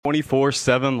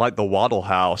24/7 like the Waddle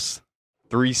House.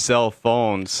 3 cell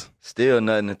phones. Still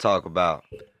nothing to talk about.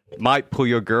 Might pull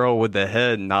your girl with the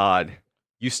head nod.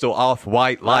 You still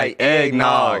off-white like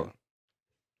eggnog.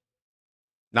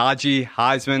 Najee,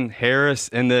 Heisman, Harris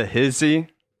in the hizzy.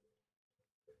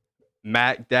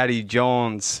 Mac Daddy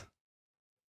Jones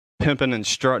pimping and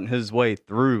strutting his way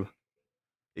through.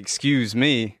 Excuse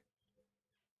me.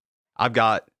 I've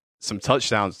got some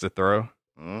touchdowns to throw.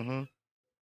 Mm-hmm.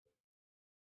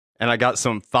 And I got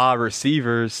some 5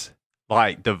 receivers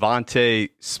like Devontae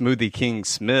Smoothie King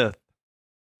Smith.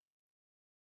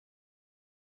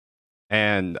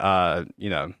 And,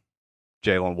 Jalen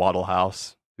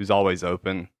Waddlehouse, who's always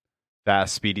open.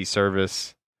 Fast, speedy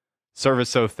service. Service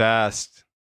so fast,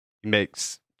 he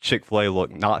makes Chick-fil-A look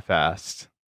not fast.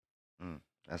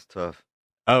 That's tough.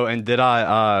 Oh, and did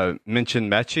I mention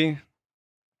Mechie?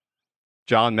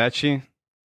 John Mechie?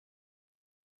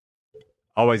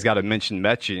 Always got to mention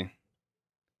Mechie.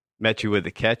 Mechie with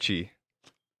the catchy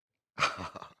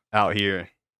out here.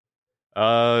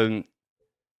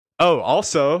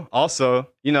 Also,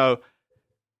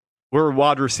 we're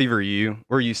wide receiver U.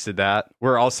 We're used to that.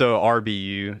 We're also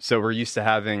RBU, so we're used to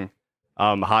having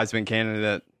Heisman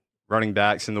candidate running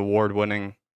backs and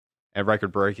award-winning and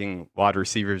record-breaking wide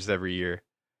receivers every year.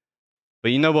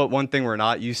 But you know what? One thing we're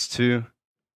not used to,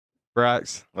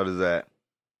 Brax? What is that?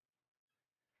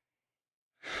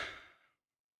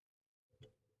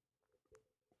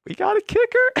 We got a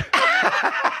kicker.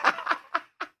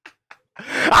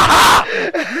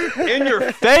 In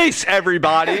your face,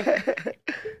 everybody.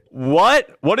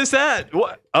 What? What is that?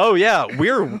 What? Oh, yeah.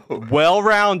 We're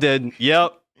well-rounded.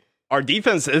 Yep. Our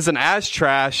defense isn't as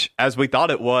trash as we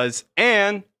thought it was.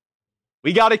 And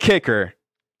we got a kicker.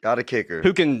 Got a kicker.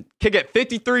 Who can kick it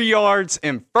 53 yards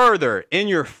and further in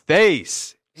your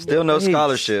face. Still no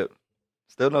scholarship.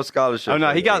 Still no scholarship. Oh,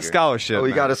 no. He got scholarship. Oh,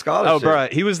 he got a scholarship. Oh, bro.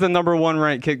 He was the number 1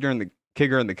 ranked kicker in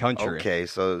the country. Okay,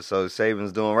 so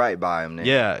Saban's doing right by him then.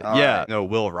 Yeah, All yeah. right. No,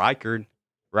 Will Reichard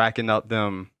racking up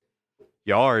them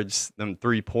yards, them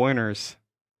 3-pointers,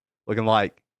 looking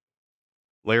like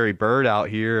Larry Bird out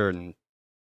here, and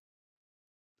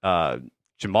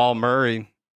Jamal Murray,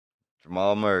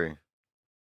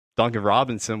 Duncan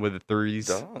Robinson with the threes.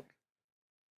 Dunk.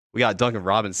 We got Duncan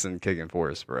Robinson kicking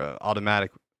for us, bro.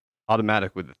 Automatic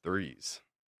with the threes.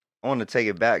 I want to take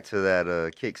it back to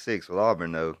that kick 6 with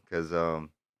Auburn, though, because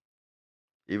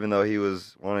even though he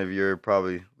was one of your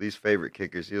probably least favorite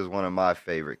kickers, he was one of my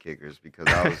favorite kickers because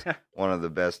that was one of the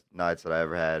best nights that I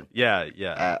ever had.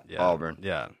 At Auburn.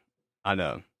 Yeah, I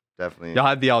know. Definitely. Y'all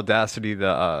had the audacity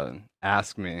to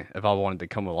ask me if I wanted to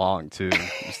come along, too.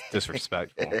 Just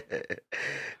disrespectful.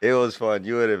 It was fun.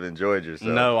 You would have enjoyed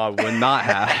yourself. No, I would not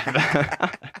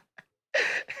have.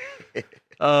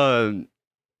 I'm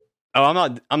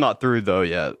not through though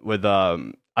yet. With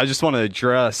I just want to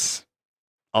address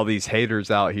all these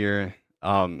haters out here,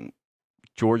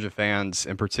 Georgia fans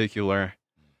in particular.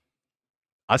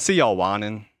 I see y'all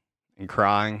whining and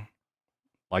crying,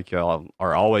 like y'all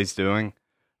are always doing.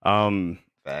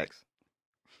 Facts.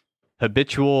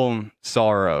 Habitual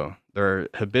sorrow. They're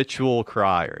habitual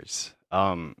criers.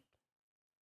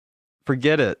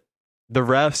 Forget it. The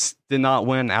refs did not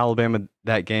win Alabama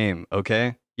that game.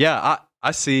 Okay. Yeah,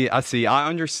 I see. I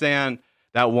understand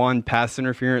that one pass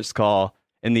interference call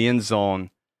in the end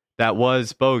zone that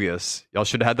was bogus. Y'all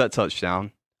should have had that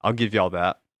touchdown. I'll give y'all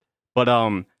that. But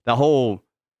that whole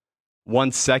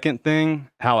 1 second thing,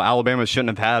 how Alabama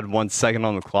shouldn't have had 1 second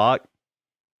on the clock.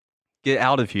 Get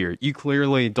out of here. You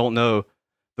clearly don't know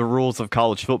the rules of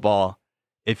college football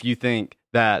if you think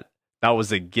that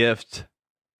was a gift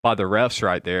by the refs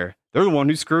right there. They're the one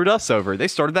who screwed us over. They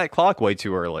started that clock way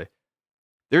too early.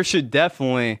 There should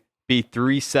definitely be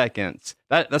 3 seconds.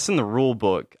 That's in the rule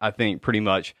book, I think, pretty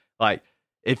much. Like,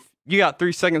 if you got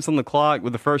 3 seconds on the clock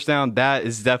with the first down, that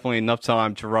is definitely enough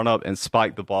time to run up and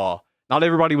spike the ball. Not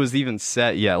everybody was even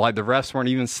set yet. Like, the refs weren't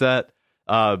even set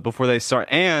before they start.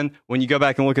 And when you go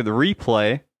back and look at the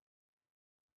replay,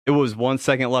 it was 1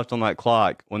 second left on that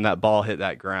clock when that ball hit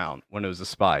that ground, when it was a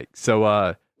spike.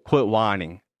 So quit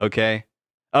whining, okay?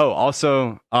 Oh,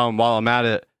 also, while I'm at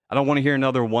it, I don't want to hear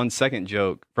another 1 second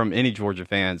joke from any Georgia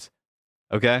fans.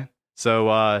 Okay?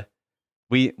 So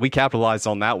we capitalized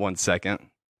on that 1 second.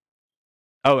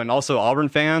 Oh, and also Auburn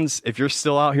fans, if you're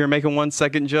still out here making 1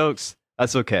 second jokes,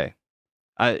 that's okay.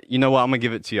 You know what? I'm going to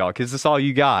give it to y'all because that's all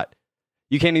you got.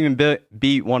 You can't even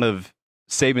beat one of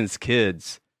Saban's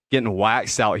kids getting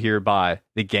waxed out here by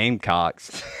the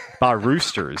Gamecocks, by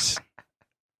roosters.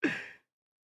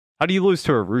 How do you lose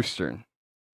to a rooster?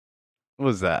 What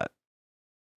was that?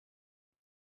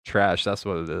 Trash, that's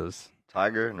what it is.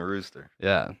 Tiger and a rooster.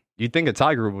 Yeah. You'd think a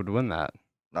Tiger would win that.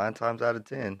 9 times out of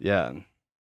 10. Yeah.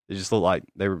 They just look like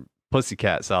they were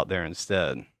pussycats out there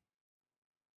instead.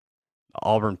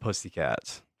 Auburn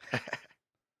Pussycats.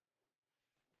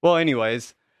 Well,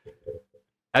 anyways,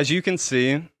 as you can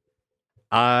see,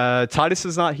 Titus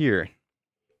is not here.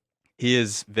 He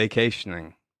is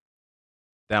vacationing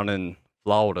down in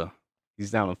Florida. He's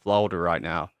down in Florida right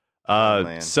now.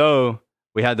 So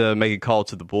we had to make a call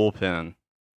to the bullpen.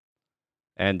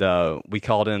 And we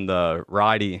called in the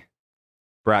righty,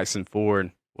 Braxton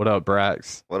Ford. What up,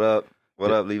 Brax? What up?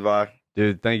 What up, Levi?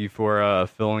 Dude, thank you for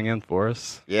filling in for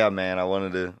us. Yeah, man. I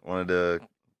wanted to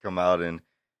come out and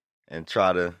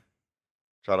try to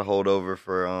hold over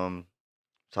for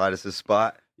Titus's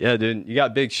spot. Yeah, dude, you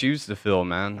got big shoes to fill,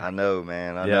 man. I know,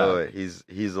 man. I know it.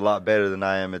 He's a lot better than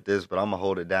I am at this, but I'm gonna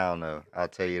hold it down though. I'll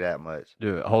tell you that much.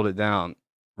 Dude, hold it down.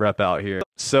 Rep out here.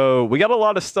 So we got a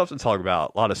lot of stuff to talk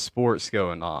about. A lot of sports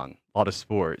going on. A lot of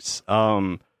sports.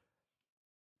 A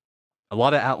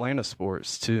lot of Atlanta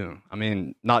sports too. I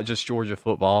mean, not just Georgia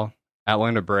football.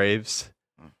 Atlanta Braves.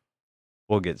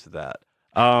 We'll get to that.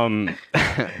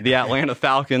 The Atlanta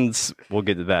Falcons. We'll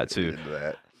get to that too.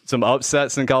 Some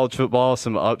upsets in college football.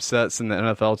 Some upsets in the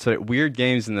NFL today. Weird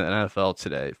games in the NFL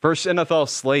today. First NFL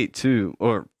slate too,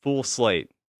 or full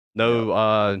slate.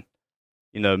 No,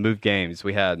 move games.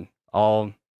 We had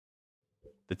all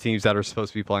the teams that are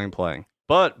supposed to be playing.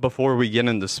 But before we get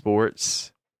into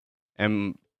sports,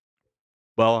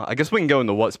 well, I guess we can go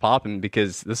into what's popping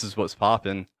because this is what's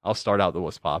popping. I'll start out the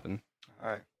what's popping. All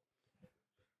right.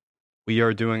 We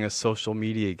are doing a social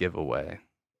media giveaway.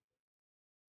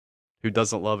 Who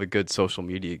doesn't love a good social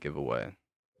media giveaway?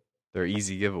 They're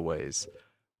easy giveaways.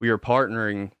 We are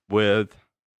partnering with,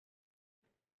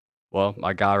 well,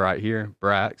 my guy right here,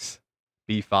 Brax,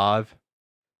 B5.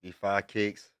 B5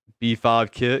 Kicks.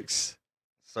 B5 Kicks.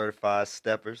 Certified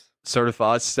Steppers.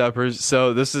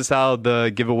 So this is how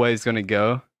the giveaway is going to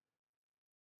go.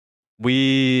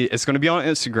 It's going to be on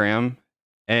Instagram,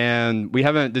 and we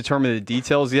haven't determined the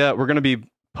details yet. We're going to be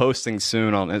posting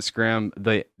soon on Instagram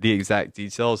the exact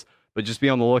details, but just be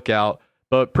on the lookout.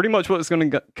 But pretty much what it's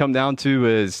going to come down to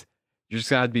is you're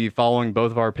just going to be following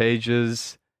both of our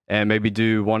pages and maybe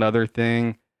do one other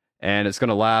thing, and it's going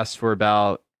to last for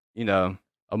about,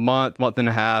 a month and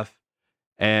a half,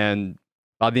 and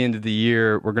by the end of the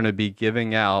year, we're going to be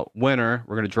giving out winner.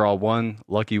 We're going to draw one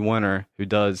lucky winner who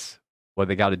does what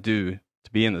they got to do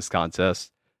to be in this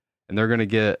contest. And they're going to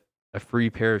get a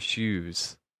free pair of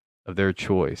shoes of their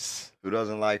choice. Who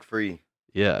doesn't like free?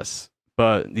 Yes.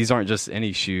 But these aren't just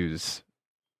any shoes.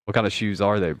 What kind of shoes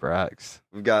are they, Brax?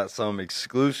 We've got some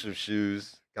exclusive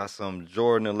shoes. Got some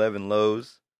Jordan 11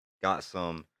 lows. Got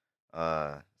some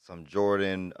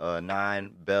Jordan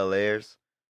 9 Bel Airs.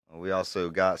 We also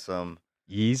got some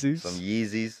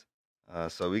Yeezys.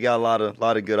 So we got a lot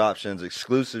of good options,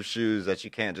 exclusive shoes that you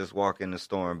can't just walk in the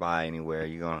store and buy anywhere.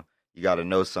 You got to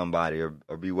know somebody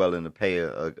or be willing to pay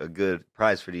a good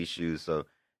price for these shoes. So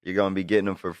you're going to be getting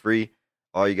them for free.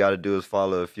 All you got to do is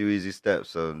follow a few easy steps.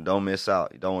 So don't miss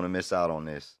out. You don't want to miss out on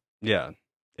this. Yeah.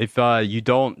 If you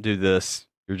don't do this,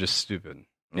 you're just stupid.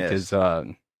 Because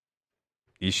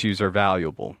these shoes are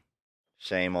valuable.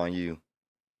 Shame on you.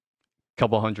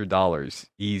 Couple $100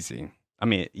 easy. I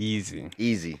mean, easily.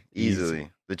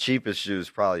 The cheapest shoe is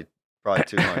probably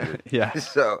 $200.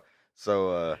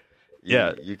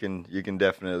 Yeah. You can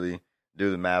definitely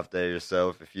do the math there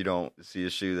yourself. If you don't see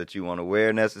a shoe that you want to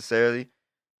wear necessarily, you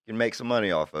can make some money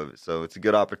off of it. So it's a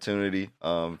good opportunity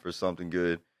for something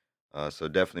good. So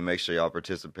definitely make sure y'all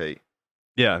participate.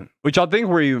 Yeah, which I think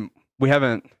we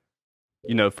haven't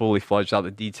fully fledged out the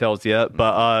details yet,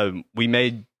 but we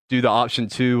may do the option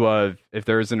too of if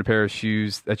there isn't a pair of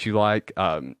shoes that you like,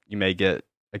 you may get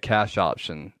a cash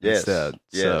option instead.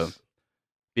 Yes. So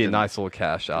be a nice little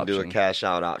cash option. Do a cash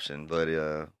out option, but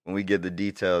when we get the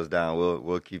details down,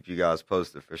 we'll keep you guys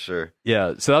posted for sure.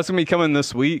 Yeah, so that's gonna be coming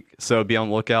this week. So be on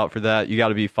the lookout for that. You got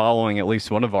to be following at least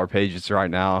one of our pages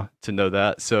right now to know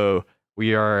that. So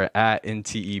we are at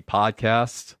NTE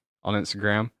Podcast on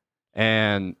Instagram.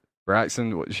 And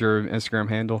Braxton, what's your Instagram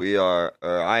handle?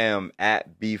 I am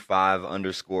at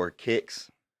B5_Kicks.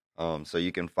 So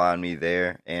you can find me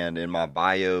there. And in my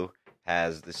bio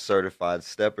has the Certified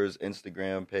Steppers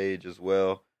Instagram page as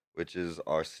well, which is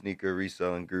our sneaker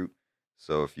reselling group.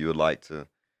 So if you would like to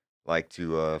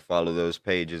follow those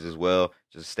pages as well,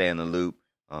 just stay in the loop.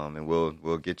 And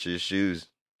we'll get you your shoes.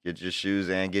 Get your shoes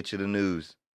and get you the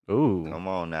news. Ooh. Come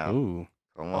on now. Ooh.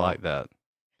 Come on. I like that.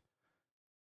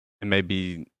 And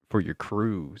maybe for your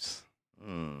cruise.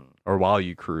 Or while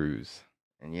you cruise.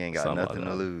 And you ain't got nothing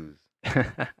to lose.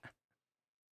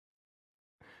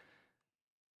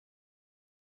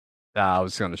 I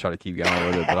was going to try to keep going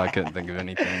with it, but I couldn't think of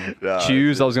anything. Nah,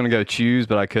 Choose. I was going to go choose,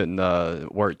 but I couldn't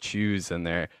work choose in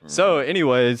there. So,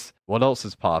 anyways, what else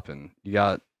is popping? You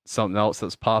got something else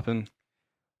that's popping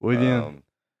with you?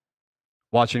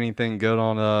 Watch anything good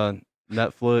on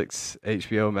Netflix,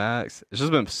 HBO Max? It's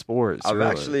just been sports. I've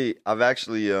really.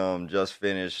 actually just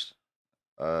finished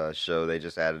a show. They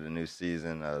just added a new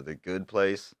season, The Good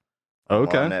Place.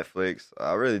 Okay. On Netflix.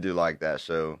 I really do like that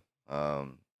show.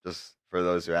 Just for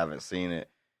those who haven't seen it,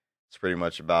 it's pretty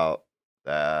much about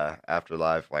the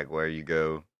afterlife, like where you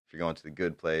go if you're going to the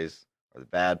good place or the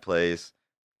bad place,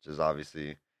 which is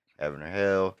obviously heaven or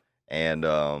hell. And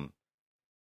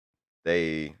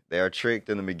they are tricked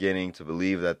in the beginning to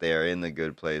believe that they are in the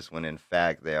good place when in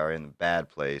fact they are in the bad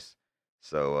place.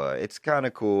 So it's kind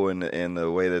of cool in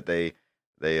the way that they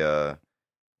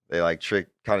like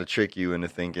trick you into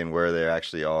thinking where they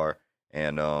actually are,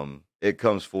 and it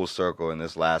comes full circle in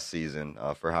this last season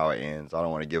for how it ends. I don't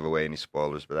want to give away any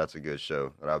spoilers, but that's a good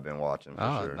show that I've been watching.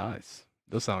 For sure. Nice.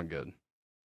 Those sound good.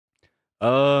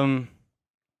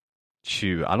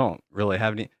 Shoot, I don't really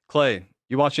have any. Clay,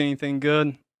 you watch anything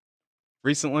good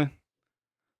recently?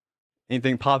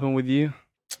 Anything popping with you?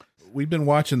 We've been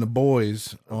watching The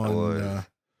Boys on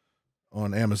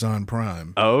Amazon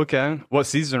Prime. Oh, okay. What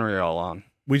season are y'all on?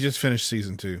 We just finished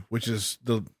season 2, which is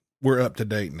we're up to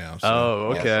date now. So.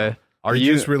 Oh, okay. Are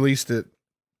you just released it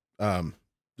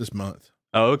this month?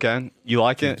 Oh, okay. You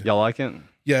like it? Y'all like it?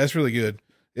 Yeah, it's really good.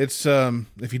 It's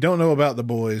if you don't know about The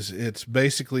Boys, it's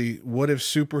basically what if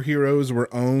superheroes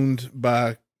were owned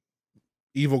by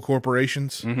evil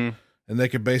corporations, and they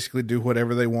could basically do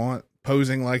whatever they want,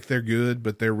 posing like they're good,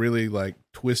 but they're really like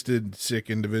twisted,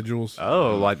 sick individuals.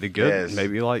 Oh, like the good, yes,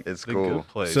 maybe like it's the cool. Good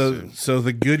Place. So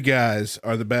the good guys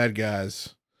are the bad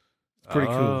guys. It's pretty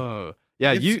cool.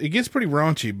 Yeah, it gets pretty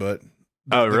raunchy, but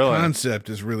the concept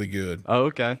is really good. Oh,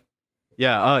 okay.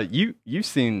 Yeah, you've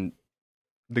seen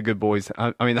The Good Boys.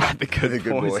 I mean, not The Good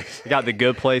Boys. You got The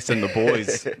Good Place and The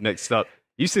Boys mixed up.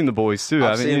 You've seen The Boys too,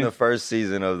 I've haven't seen you? the first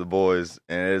season of The Boys,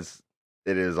 and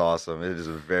it is awesome. It is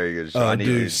a very good show.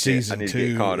 Season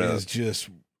 2 is just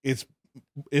it's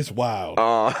wild.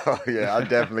 Oh yeah, I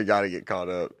definitely got to get caught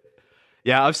up.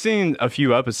 Yeah, I've seen a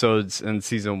few episodes in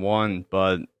season 1,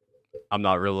 but I'm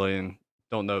not really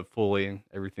don't know fully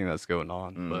everything that's going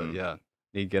on. But yeah,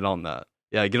 need to get on that.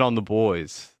 Yeah, get on The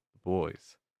Boys. The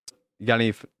Boys. You got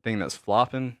anything that's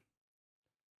flopping?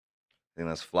 Thing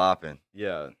that's flopping.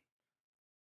 Yeah.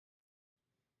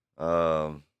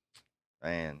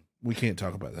 Man, we can't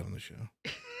talk about that on the show.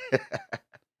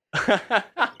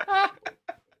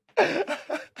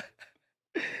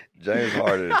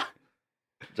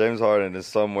 James Harden is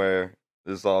somewhere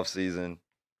this offseason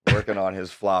working on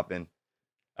his flopping.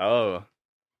 Oh,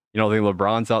 you don't think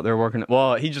LeBron's out there working?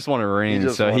 Well, he just won a ring,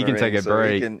 so he can take a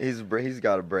break. He's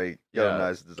got a break. Got a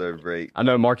nice deserved break. I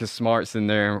know Marcus Smart's in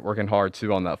there working hard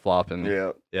too on that flopping.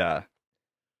 Yeah.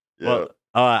 Well,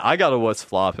 I got a what's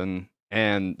flopping,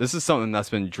 and this is something that's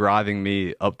been driving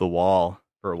me up the wall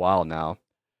for a while now.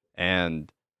 And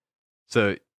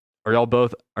so, are y'all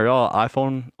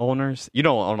iPhone owners? You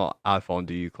don't own an iPhone,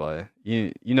 do you, Clay?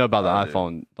 You know about the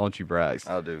iPhone, don't you, Brax?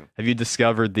 I do. Have you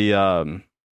discovered the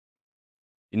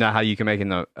you know how you can make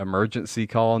an emergency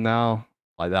call now,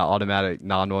 like that automatic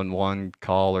 911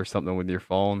 call or something with your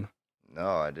phone?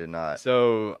 No, I did not.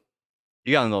 So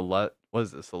you got an 11. What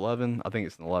is this? 11? I think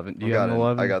it's an 11. Do you have an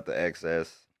 11? I got the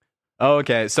XS. Oh,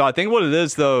 okay. So I think what it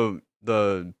is though,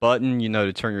 the button,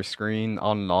 to turn your screen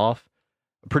on and off.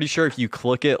 I'm pretty sure if you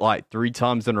click it like 3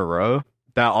 times in a row,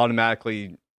 that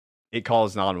automatically it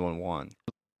calls 911.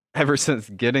 Ever since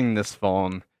getting this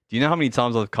phone, do you know how many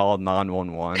times I've called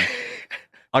 911?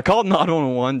 I call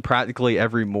 911 practically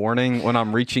every morning when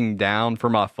I'm reaching down for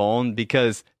my phone,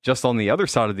 because just on the other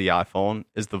side of the iPhone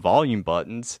is the volume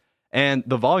buttons. And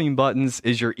the volume buttons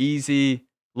is your easy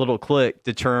little click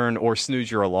to turn or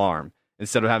snooze your alarm.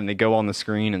 Instead of having to go on the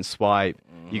screen and swipe,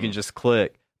 you can just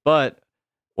click. But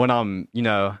when I'm,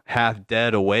 half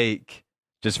dead awake,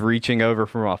 just reaching over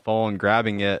for my phone,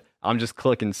 grabbing it, I'm just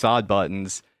clicking side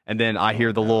buttons. And then I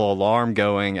hear the little alarm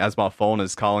going as my phone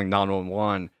is calling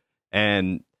 911.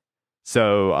 And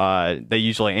so they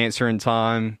usually answer in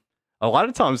time. A lot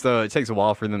of times, though, it takes a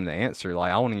while for them to answer.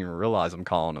 Like, I won't even realize I'm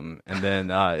calling them. And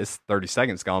then it's 30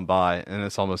 seconds gone by, and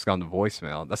it's almost gone to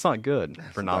voicemail. That's not good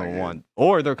for 911.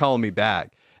 Or they're calling me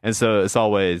back. And so it's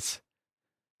always,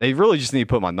 they really just need to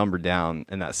put my number down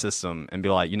in that system and be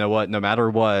like, you know what? No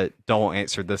matter what, don't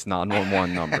answer this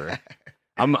 911 number.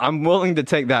 I'm willing to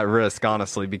take that risk,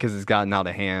 honestly, because it's gotten out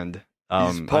of hand.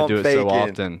 I do it so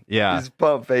often. Yeah. He's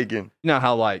pump faking. You know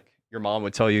how, like, your mom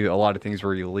would tell you a lot of things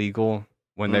were illegal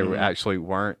when they were actually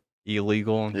weren't.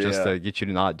 illegal just Yeah. to get you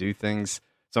to not do things.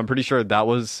 So I'm pretty sure that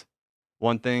was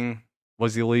one thing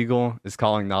was illegal, is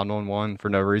calling 911 for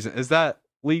no reason. Is that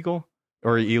legal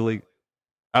or illegal?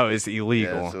 Oh, it's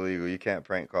illegal. Yeah, it's illegal. You can't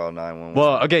prank call 911.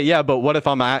 Well, okay, yeah, but what if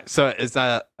so is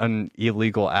that an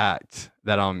illegal act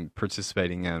that I'm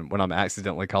participating in when I'm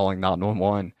accidentally calling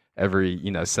 911 every,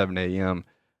 7 a.m.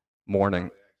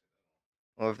 morning?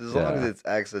 Well, as long as Yeah. it's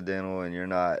accidental and you're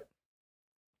not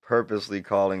purposely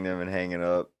calling them and hanging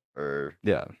up, or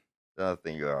Yeah. I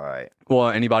think you're all right. Well,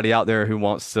 anybody out there who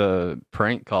wants to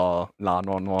prank call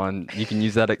 911, you can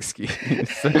use that excuse.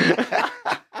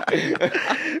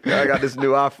 I got this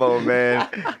new iPhone, man.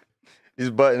 These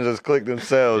buttons just click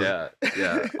themselves.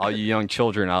 Yeah. All you young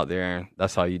children out there,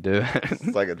 that's how you do it.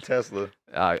 It's like a Tesla.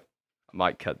 I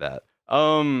might cut that.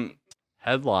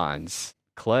 Headlines.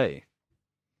 Clay.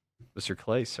 Mr.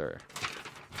 Clay, sir.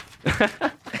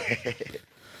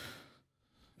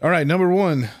 All right, number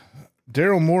 1.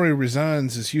 Daryl Morey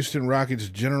resigns as Houston Rockets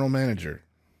general manager.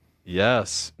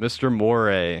 Yes, Mr.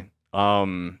 Morey.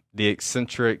 The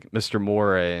eccentric Mr.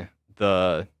 Morey,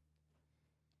 the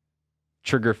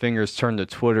trigger fingers turn to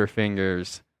Twitter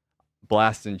fingers,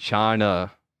 blasting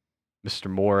China, Mr.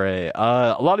 Morey.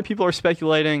 A lot of people are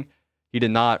speculating he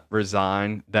did not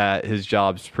resign, that his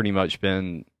job's pretty much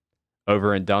been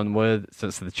over and done with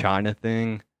since the China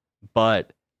thing.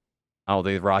 But I don't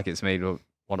think the Rockets made it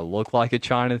want to look like a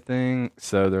China thing.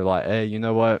 So they're like, hey, you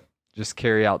know what? Just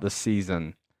carry out this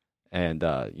season and,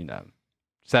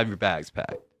 just have your bags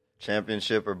packed.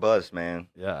 Championship or bust, man.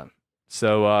 Yeah.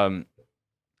 So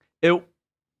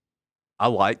I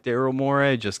like Daryl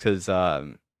Morey just because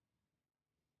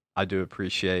I do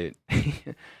appreciate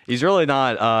he's really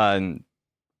not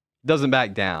doesn't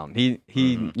back down. He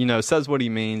says what he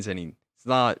means, and he's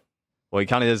not, well, he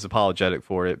kind of is apologetic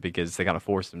for it because they kind of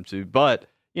forced him to, but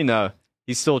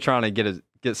he's still trying to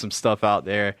get some stuff out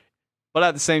there. But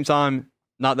at the same time,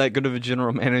 not that good of a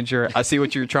general manager. I see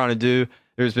what you're trying to do.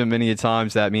 There's been many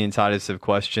times that me and Titus have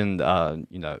questioned,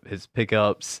 his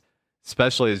pickups,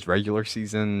 especially his regular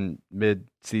season,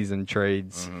 mid-season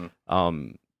trades.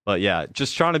 Mm-hmm. But yeah,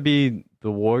 just trying to be the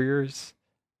Warriors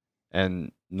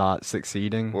and not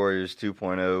succeeding. Warriors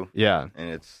 2.0. Yeah. And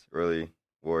it's really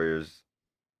Warriors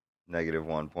negative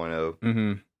 1.0.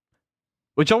 Mm-hmm.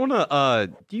 Which I want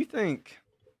to, do you think,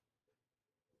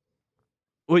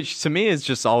 which to me has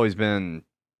just always been,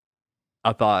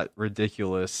 I thought,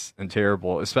 ridiculous and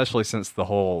terrible, especially since the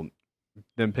whole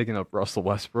them picking up Russell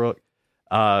Westbrook.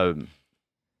 Those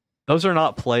are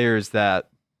not players that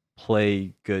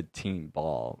play good team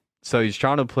ball. So he's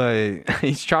trying to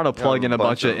plug in a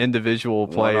bunch of individual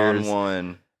players.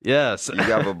 One-on-one. Yes. You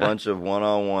have a bunch of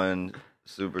one-on-one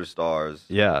superstars.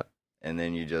 Yeah. And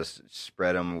then you just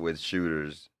spread them with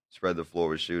shooters, spread the floor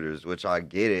with shooters, which I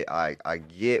get it. I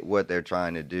get what they're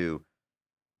trying to do.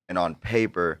 And on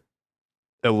paper,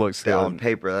 it looks good. On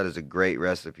paper, that is a great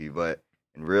recipe. But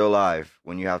in real life,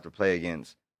 when you have to play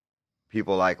against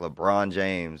people like LeBron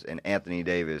James and Anthony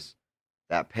Davis,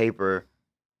 that paper,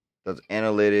 those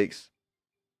analytics,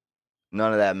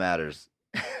 none of that matters.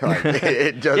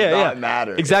 It does not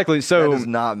matter. Exactly. So that does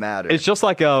not matter. It's just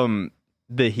like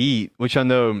the Heat, which I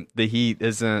know the Heat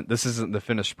isn't the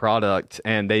finished product,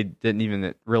 and they didn't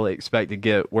even really expect to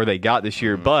get where they got this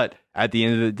year. Mm-hmm. But at the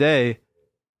end of the day,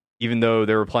 even though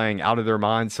they were playing out of their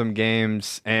minds some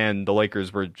games and the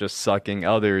Lakers were just sucking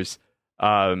others,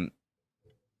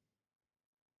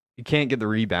 you can't get the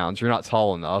rebounds. You're not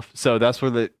tall enough. So that's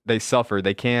where they suffer.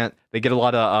 They get a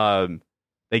lot of,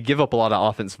 they give up a lot of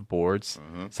offensive boards,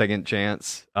 second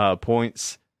chance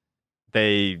points.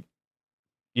 They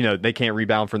can't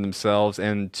rebound for themselves.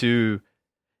 And two,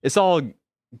 it's all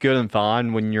good and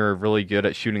fine when you're really good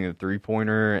at shooting a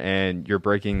 3-pointer and you're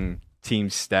breaking team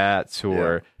stats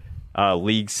or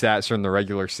league stats during the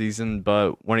regular season.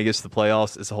 But when it gets to the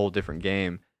playoffs, it's a whole different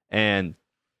game. And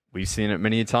we've seen it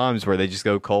many times where they just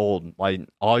go cold. Like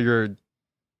all your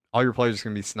players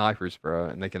can be snipers, bro,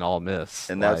 and they can all miss.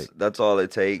 And that's all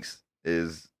it takes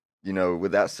is,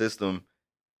 with that system,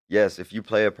 yes, if you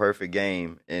play a perfect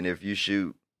game and if you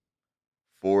shoot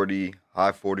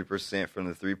high 40% from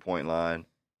the 3-point line,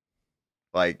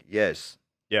 like, yes,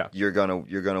 you're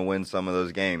gonna win some of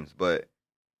those games. But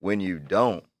when you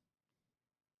don't,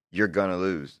 you're gonna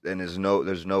lose, and there's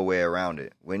no way around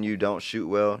it. When you don't shoot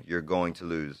well, you're going to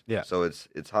lose. Yeah. So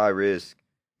it's high risk,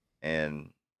 and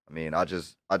I mean, I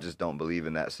just don't believe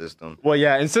in that system. Well,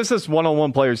 yeah, and since it's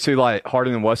one-on-one players too, like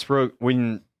Harden and Westbrook,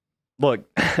 look,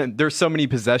 there's so many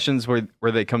possessions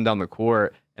where they come down the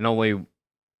court and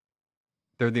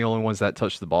they're the only ones that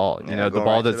touch the ball. The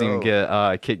ball doesn't even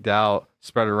get kicked out,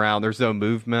 spread around. There's no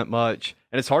movement much,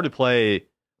 and it's hard to play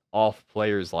off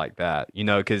players like that,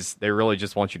 because they really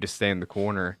just want you to stay in the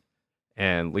corner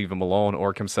and leave them alone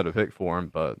or come set a pick for them,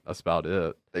 but that's about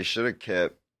it. They should have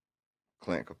kept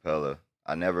Clint Capella.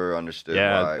 I never understood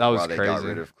why they got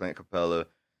rid of Clint Capella.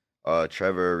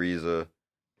 Trevor Ariza,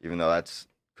 even though that's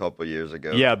a couple years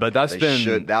ago. Yeah, but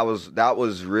that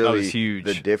was really huge.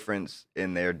 The difference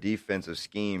in their defensive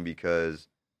scheme, because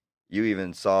you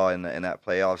even saw in that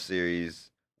playoff series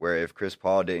where if Chris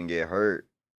Paul didn't get hurt,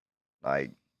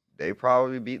 like, they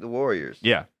probably beat the Warriors.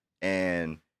 Yeah.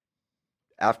 And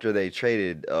after they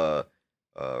traded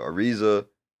Ariza,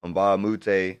 Mbah a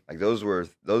Moute, like those were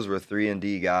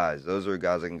 3-and-D guys. Those were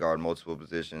guys that can guard multiple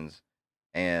positions,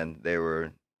 and they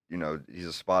were, he's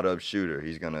a spot up shooter.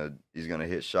 He's gonna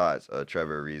hit shots.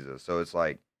 Trevor Ariza. So it's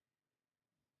like,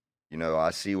 I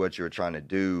see what you were trying to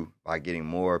do by getting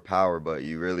more power, but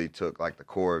you really took like the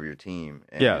core of your team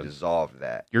and you dissolved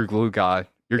that. Your glue guy.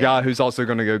 Your guy who's also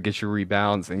going to go get your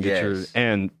rebounds and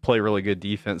and play really good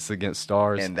defense against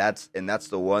stars. And that's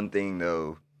the one thing,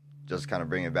 though, just kind of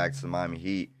bring it back to the Miami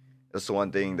Heat. That's the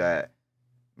one thing that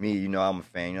me, I'm a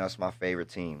fan. That's my favorite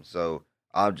team. So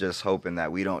I'm just hoping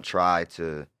that we don't try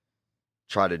to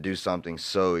do something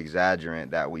so exaggerant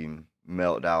that we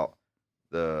melt out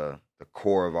the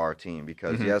core of our team.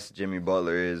 Because yes, Jimmy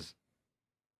Butler is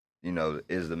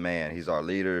the man. He's our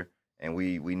leader. And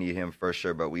we need him for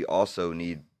sure, but we also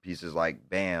need pieces like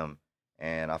Bam,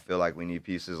 and I feel like we need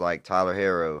pieces like Tyler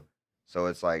Herro. So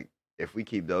it's like, if we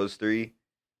keep those three,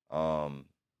 and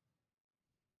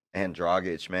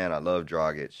Dragic, man, I love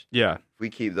Dragic. Yeah. If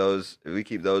we keep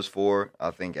those four,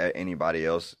 I think anybody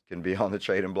else can be on the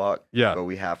trading block. Yeah. But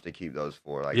we have to keep those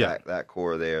four. Like that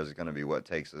core there is going to be what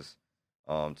takes us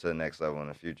to the next level in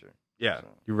the future. Yeah, so.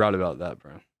 You're right about that,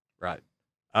 bro. Right.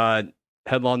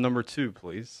 Headline number 2,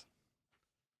 please.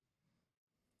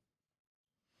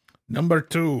 Number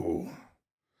 2,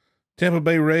 Tampa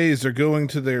Bay Rays are going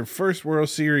to their first World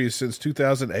Series since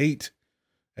 2008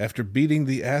 after beating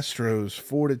the Astros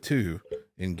 4-2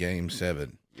 in Game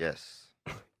 7. Yes.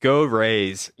 Go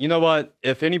Rays. You know what?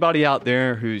 If anybody out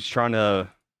there who's trying to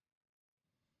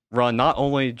run not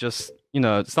only just,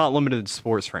 it's not limited to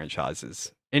sports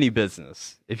franchises, any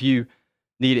business. If you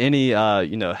need any,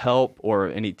 help or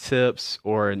any tips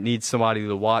or need somebody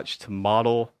to watch to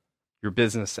model your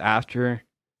business after,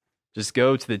 just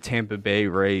go to the Tampa Bay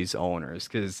Rays owners,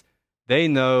 because they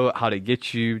know how to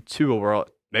get you to a world,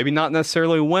 maybe not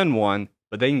necessarily win one,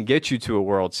 but they can get you to a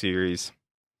World Series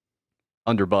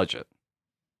under budget.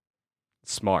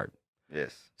 Smart.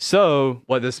 Yes. So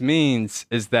what this means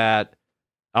is that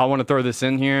I want to throw this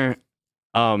in here.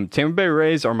 Tampa Bay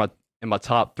Rays are in my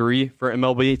top 3 for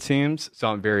MLB teams, so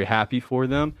I'm very happy for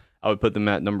them. I would put them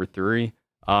at number 3.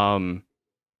 I've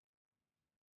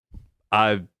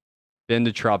been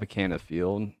to Tropicana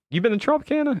Field. You've been to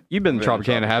Tropicana? You've been to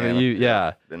Tropicana, haven't you?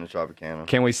 Yeah. Been to Tropicana.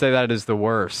 Can we say that is the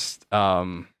worst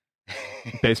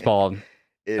baseball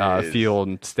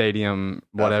field, stadium,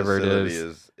 whatever it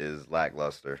is? Is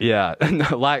lackluster. Yeah.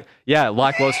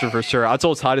 Lackluster for sure. I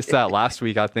told Titus that last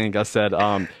week, I think. I said,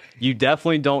 you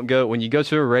definitely don't go, when you go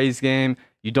to a Rays game,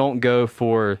 you don't go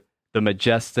for the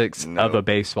majestics of a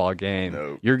baseball game.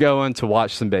 Nope. You're going to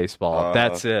watch some baseball.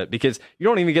 That's it. Because you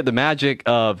don't even get the magic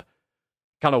of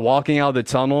kind of walking out of the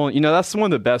tunnel. That's one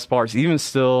of the best parts, even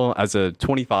still as a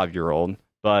 25-year-old,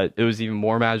 but it was even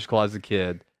more magical as a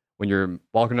kid when you're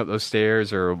walking up those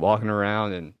stairs or walking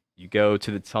around and you go to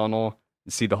the tunnel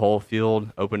and see the whole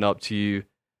field open up to you.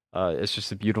 It's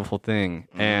just a beautiful thing.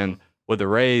 Mm-hmm. And with the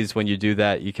Rays, when you do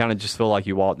that, you kind of just feel like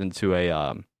you walked into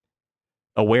a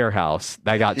warehouse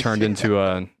that got turned into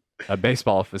a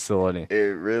baseball facility.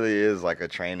 It really is like a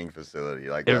training facility.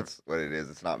 Like, that's what it is.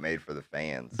 It's not made for the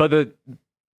fans. But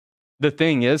the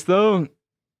thing is, though,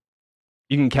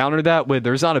 you can counter that with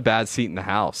there's not a bad seat in the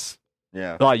house.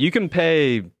 Yeah. Like, you can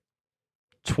pay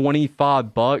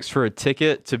 $25 for a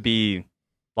ticket to be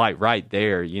like right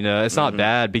there. It's not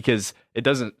bad because it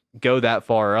doesn't go that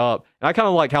far up. And I kind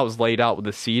of like how it's laid out with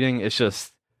the seating. It's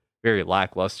just very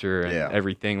lackluster and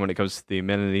everything when it comes to the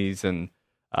amenities and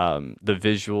the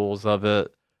visuals of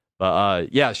it. But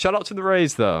shout out to the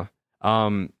Rays though.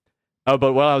 But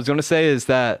what I was going to say is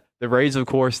that the Rays, of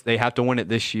course, they have to win it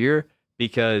this year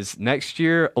because next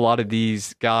year, a lot of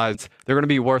these guys, they're going to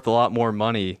be worth a lot more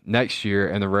money next year,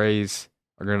 and the Rays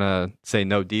are going to say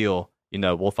no deal.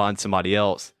 We'll find somebody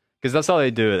else, because that's how they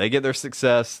do it. They get their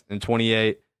success in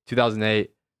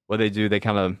 2008. What they do, they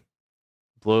kind of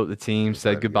blew up the team,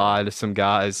 said goodbye to some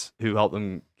guys who helped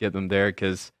them get them there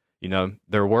because,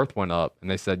 their worth went up,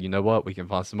 and they said, you know what, we can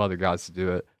find some other guys to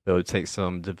do it. It would take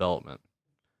some development.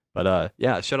 But,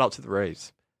 shout out to the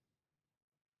Rays.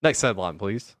 Next headline,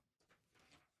 please.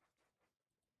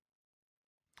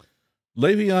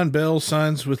 Le'Veon Bell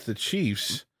signs with the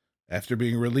Chiefs after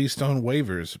being released on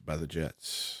waivers by the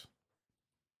Jets.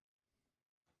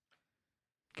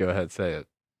 Go ahead, say it.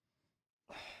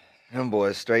 Them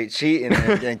boys straight cheating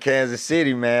in Kansas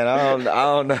City, man. I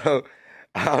don't know.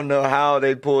 I don't know how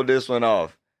they pulled this one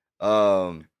off.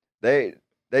 They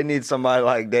need somebody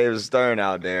like David Stern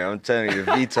out there. I'm telling you,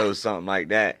 to veto something like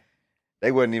that.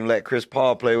 They wouldn't even let Chris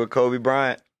Paul play with Kobe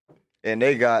Bryant. And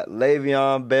they got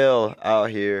Le'Veon Bell out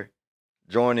here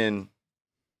joining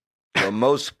the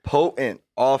most potent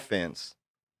offense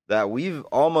that we've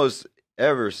almost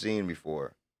ever seen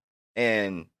before.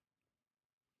 And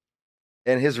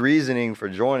his reasoning for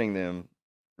joining them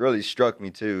really struck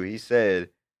me too. He said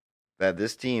that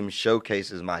this team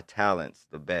showcases my talents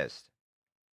the best.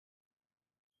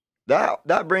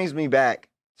 That brings me back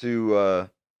to,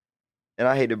 and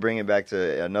I hate to bring it back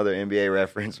to another NBA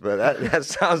reference, but that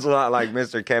sounds a lot like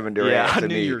Mr. Kevin Durant. Yeah, I to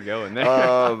knew me. you were going there.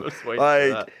 I was waiting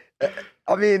for that.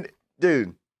 I mean,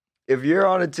 dude, if you're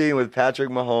on a team with Patrick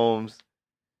Mahomes,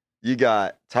 you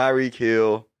got Tyreek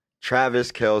Hill,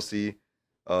 Travis Kelce,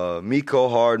 Miko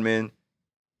Hardman.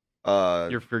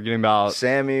 You're forgetting about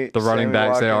the running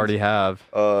backs they already have.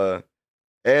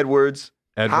 Edwards.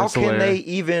 How can Helaire. they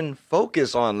even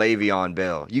focus on Le'Veon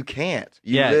Bell? You can't.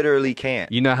 You literally can't.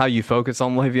 You know how you focus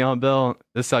on Le'Veon Bell?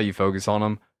 This is how you focus on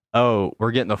him. Oh,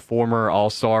 we're getting a former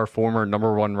All-Star, former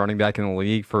number one running back in the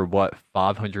league for what,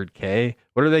 $500K?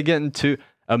 What are they getting to?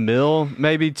 $1 million,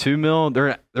 maybe $2 million?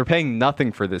 They're paying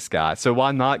nothing for this guy, so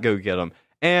why not go get him?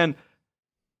 And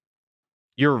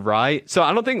you're right. So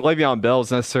I don't think Le'Veon Bell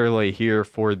is necessarily here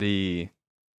for the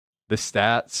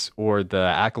stats or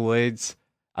the accolades.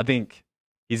 I think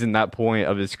he's in that point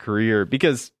of his career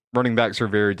because running backs are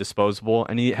very disposable,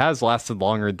 and he has lasted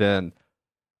longer than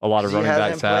a lot of running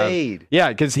backs have. Played. Yeah,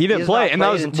 because he didn't play, and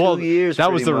that was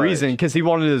that was the reason, because he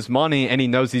wanted his money, and he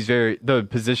knows the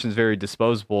position's very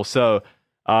disposable. So,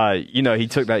 he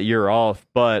took that year off.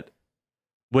 But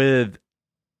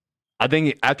I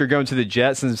think after going to the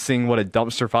Jets and seeing what a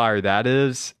dumpster fire that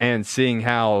is, and seeing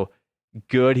how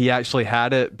good he actually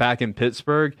had it back in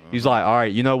Pittsburgh, he's like, all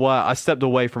right, you know what? I stepped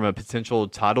away from a potential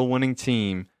title-winning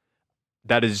team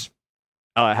that is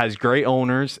has great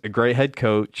owners, a great head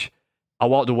coach. I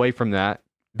walked away from that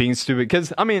being stupid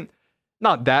because,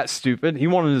 not that stupid. He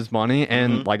wanted his money,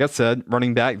 and like I said,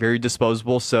 running back, very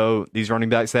disposable. So these running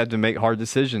backs have to make hard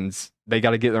decisions. They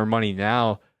got to get their money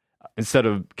now instead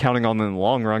of counting on them in the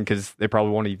long run, because they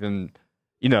probably won't even,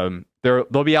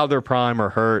 they'll be out of their prime or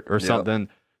hurt or something.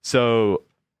 So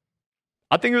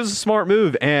I think it was a smart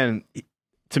move, and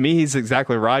to me, he's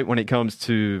exactly right when it comes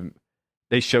to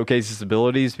they showcase his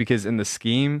abilities, because in the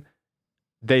scheme,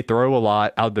 they throw a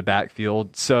lot out of the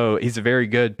backfield. So he's a very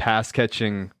good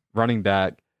pass-catching running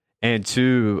back. And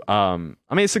two,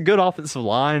 it's a good offensive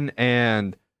line,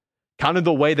 and kind of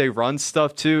the way they run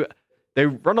stuff too. They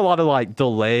run a lot of like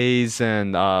delays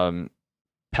and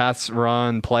pass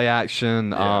run, play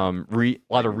action, a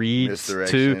lot of reads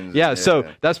too. Yeah, so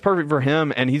that's perfect for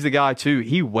him. And he's a guy too.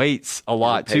 He waits a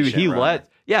lot too. He lets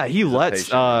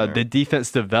the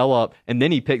defense develop, and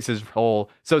then he picks his hole.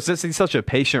 So since he's such a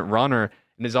patient runner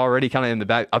and is already kind of in the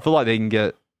back, I feel like they can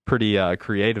get pretty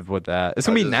creative with that. It's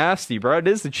gonna be nasty, bro. It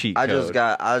is the cheat code.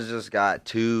 I just got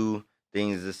two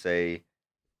things to say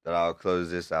that I'll close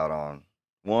this out on.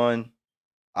 One,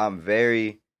 I'm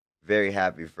very, very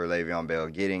happy for Le'Veon Bell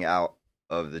getting out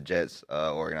of the Jets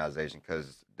organization,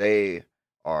 because they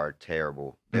are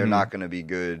terrible. They're not going to be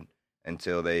good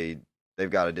until they've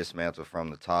got to dismantle from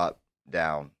the top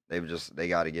down. They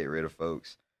got to get rid of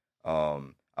folks.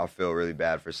 I feel really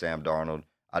bad for Sam Darnold.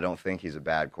 I don't think he's a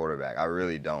bad quarterback. I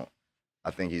really don't.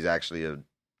 I think he's actually a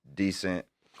decent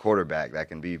quarterback that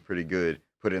can be pretty good,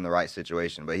 put in the right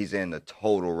situation, but he's in the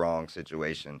total wrong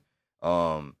situation.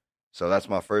 So that's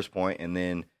my first point. And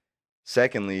then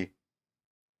secondly,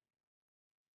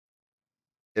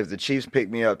 if the Chiefs pick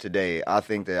me up today, I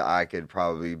think that I could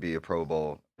probably be a Pro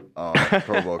Bowl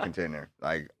contender.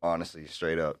 Like, honestly,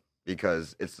 straight up,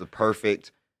 because it's the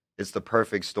perfect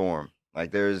storm.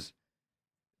 Like,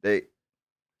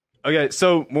 Okay,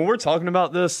 so when we're talking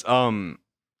about this,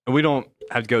 we don't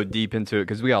have to go deep into it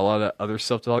because we got a lot of other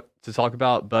stuff to talk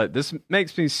about, but this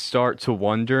makes me start to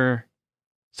wonder.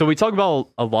 So we talk about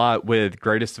a lot with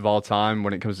greatest of all time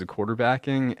when it comes to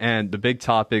quarterbacking, and the big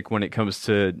topic when it comes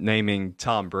to naming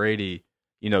Tom Brady,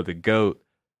 the GOAT,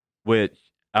 which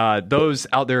those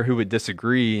out there who would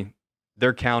disagree,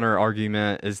 their counter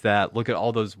argument is that look at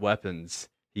all those weapons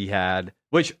he had,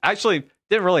 which actually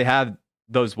didn't really have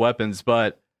those weapons,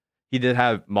 but he did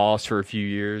have Moss for a few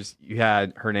years. You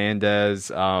had Hernandez,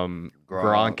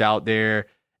 Gronk out there.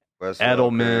 Wes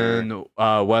Welker.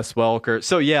 Edelman, Wes Welker.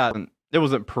 So yeah, it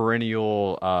wasn't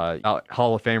perennial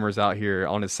Hall of Famers out here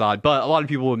on his side, but a lot of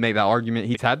people would make that argument.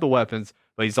 He's had the weapons,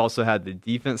 but he's also had the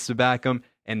defense to back him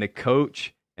and the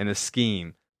coach and the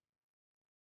scheme.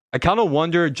 I kind of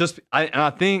wonder, and I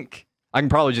think I can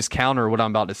probably just counter what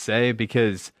I'm about to say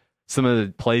because some of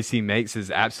the plays he makes is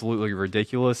absolutely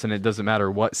ridiculous, and it doesn't matter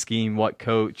what scheme, what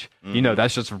coach. Mm-hmm.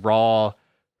 That's just raw,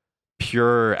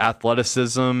 pure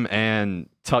athleticism and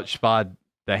touched by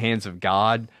the hands of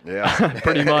God,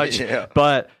 pretty much. Yeah.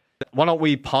 But why don't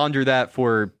we ponder that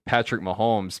for Patrick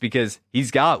Mahomes? Because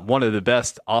he's got one of the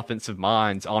best offensive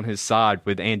minds on his side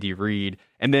with Andy Reid.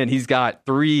 And then he's got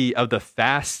 3 of the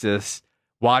fastest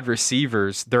wide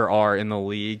receivers there are in the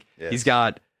league. Yes. He's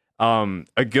got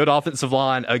a good offensive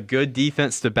line, a good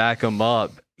defense to back him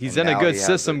up. He's in a good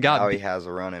system. Now he has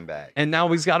a running back. And now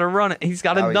he's got a run. He's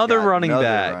got another running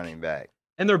back.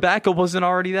 And their backup wasn't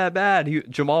already that bad.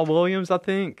 Jamal Williams, I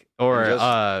think. Or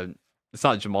it's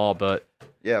not Jamal, but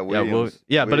Williams.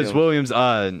 But it's Williams,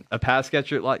 a pass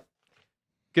catcher. Like,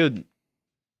 good.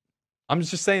 I'm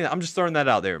just saying. I'm just throwing that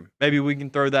out there. Maybe we can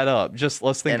throw that up. Just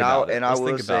let's think about it. And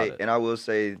I will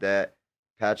say that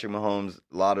Patrick Mahomes,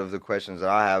 a lot of the questions that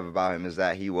I have about him is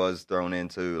that he was thrown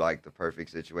into like the perfect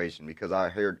situation, because I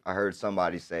heard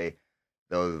somebody say,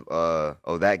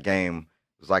 that game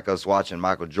was like us watching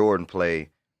Michael Jordan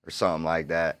play or something like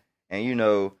that. And you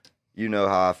know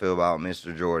how I feel about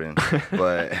Mr. Jordan,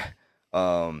 but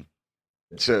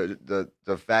to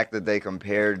the fact that they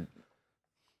compared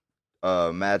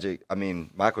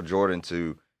Michael Jordan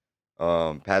to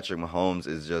Patrick Mahomes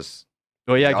is just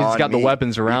because he's got the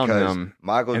weapons around him.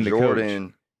 Michael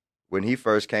Jordan, when he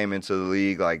first came into the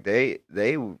league, like they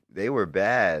were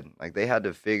bad. Like they had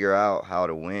to figure out how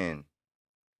to win.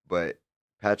 But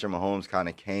Patrick Mahomes kind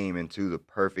of came into the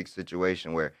perfect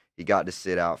situation where he got to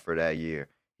sit out for that year.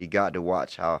 He got to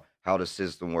watch how the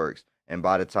system works. And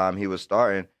by the time he was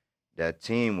starting, that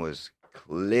team was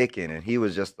clicking, and he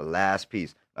was just the last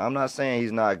piece. Now, I'm not saying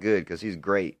he's not good, because he's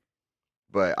great,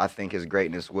 but I think his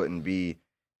greatness wouldn't be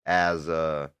as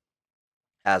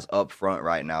upfront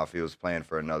right now if he was playing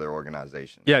for another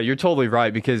organization. Yeah, you're totally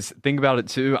right, because think about it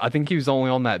too. I think he was only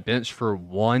on that bench for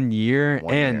 1 year,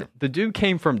 and the dude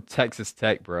came from Texas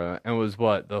Tech, bro, and was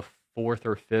the 4th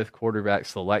or 5th quarterback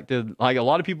selected. Like, a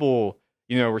lot of people,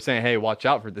 were saying, hey, watch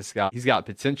out for this guy. He's got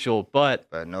potential, but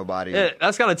nobody.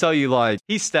 That's got to tell you, like,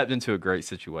 he stepped into a great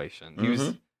situation. He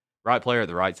was right player at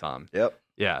the right time. Yep.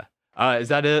 Yeah. Is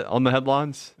that it on the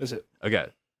headlines? That's it. Okay.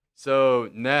 So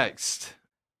next,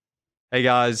 hey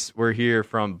guys, we're here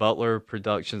from Butler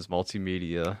Productions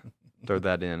Multimedia. Throw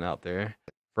that in out there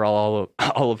for all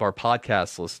of our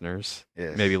podcast listeners.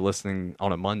 Yes. Maybe listening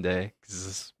on a Monday, because this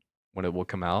is when it will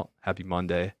come out. Happy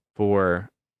Monday for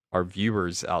our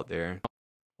viewers out there.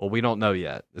 Well, we don't know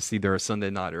yet. It's either a Sunday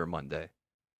night or a Monday.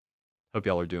 Hope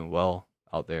y'all are doing well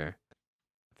out there.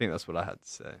 I think that's what I had to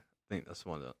say. I think that's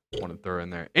what I want to throw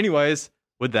in there. Anyways,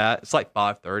 with that, it's like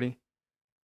 5:30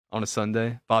 on a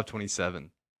Sunday, 5:27,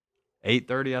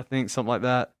 8:30, I think, something like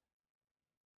that.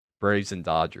 Braves and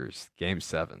Dodgers, Game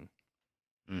 7.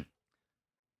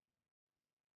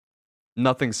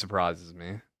 Nothing surprises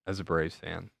me as a Braves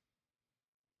fan.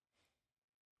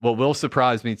 What will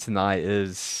surprise me tonight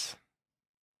is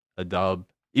a dub.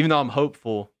 Even though I'm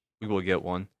hopeful we will get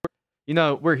one.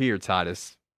 We're here,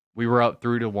 Titus. We were up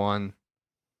 3-1.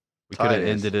 We could have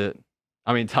ended it.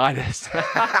 I mean, Titus.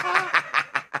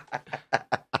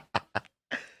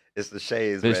 It's the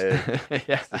shades, man.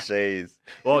 It's the shades.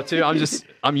 Well, too,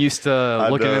 I'm used to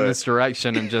looking in this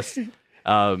direction and just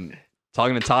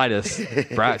talking to Titus.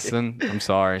 Braxton, I'm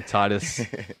sorry. Titus,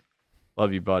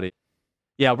 love you, buddy.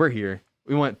 Yeah, we're here.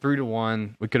 We went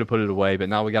 3-1. We could have put it away, but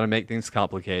now we got to make things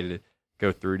complicated.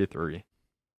 Go 3-3.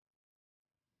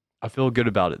 I feel good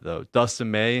about it, though.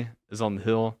 Dustin May is on the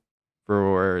hill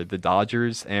for the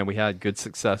Dodgers, and we had good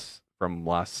success from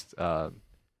last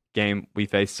game we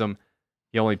faced him.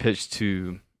 He only pitched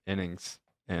 2 innings,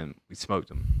 and we smoked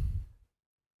him.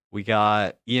 We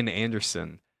got Ian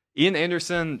Anderson. Ian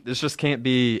Anderson, this just can't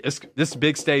be – this is a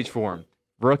big stage for him.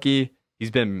 Rookie,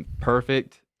 he's been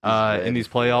perfect in these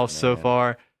playoffs so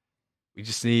far. We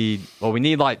just need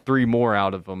like 3 more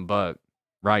out of him, but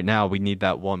right now we need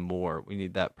that 1 more. We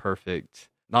need that perfect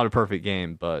 – not a perfect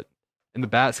game, but – and the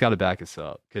bats got to back us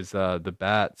up, because the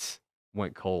bats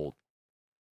went cold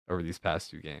over these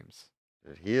past 2 games.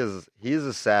 He is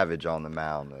a savage on the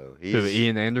mound, though.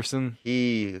 Ian Anderson?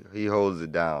 He holds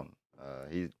it down.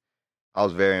 I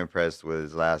was very impressed with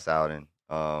his last outing.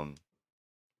 So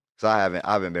I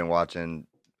haven't been watching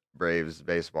Braves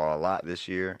baseball a lot this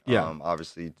year. Yeah.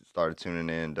 Obviously started tuning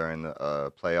in during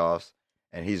the playoffs,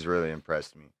 and he's really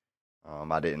impressed me.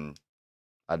 I didn't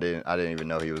even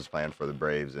know he was playing for the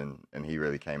Braves, and he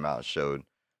really came out and showed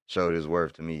his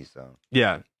worth to me. So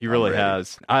Yeah, he really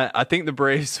has. I think the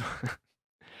Braves.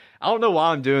 I don't know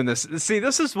why I'm doing this. See,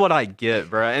 this is what I get,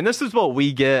 bro, and this is what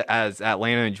we get as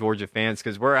Atlanta and Georgia fans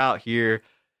because we're out here.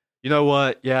 You know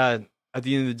what? Yeah, at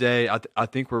the end of the day, I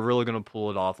think we're really gonna pull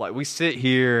it off. Like we sit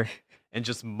here and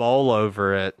just mull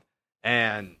over it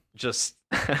and just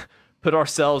put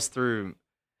ourselves through.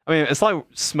 I mean, it's like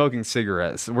smoking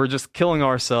cigarettes. We're just killing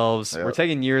ourselves. Yep. We're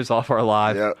taking years off our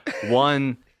life. Yep.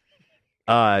 One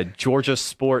Georgia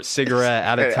sports cigarette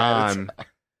at a time.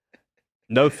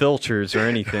 No filters or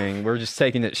anything. We're just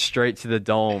taking it straight to the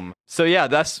dome. So yeah,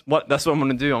 that's what I'm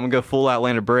gonna do. I'm gonna go full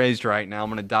Atlanta Braves right now. I'm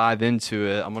gonna dive into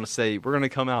it. I'm gonna say we're gonna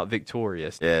come out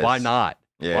victorious. Yes. Why not?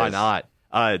 Yes. Why not?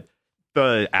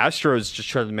 The Astros just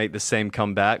tried to make the same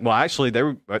comeback. Well, actually, they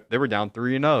were down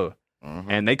 3-0,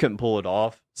 and they couldn't pull it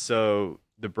off. So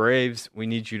the Braves, we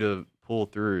need you to pull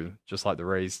through, just like the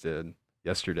Rays did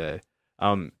yesterday.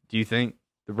 Do you think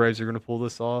the Braves are gonna pull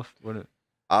this off?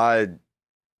 I'm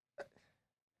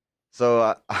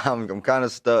kind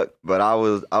of stuck, but I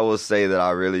will say that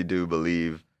I really do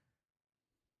believe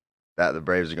that the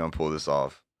Braves are going to pull this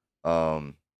off.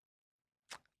 I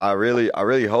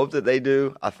really hope that they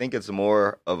do. I think it's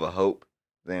more of a hope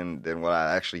than what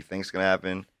I actually think is going to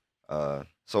happen.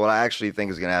 So what I actually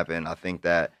think is going to happen, I think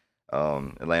that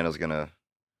Atlanta's going to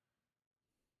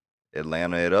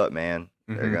Atlanta it up, man.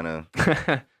 Mm-hmm. They're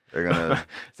gonna.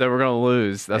 So we're gonna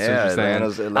lose. That's what you're saying.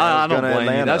 Atlanta's I don't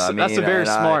blame you. That's a very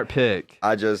smart pick.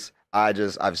 I've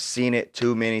seen it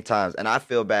too many times, and I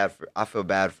feel bad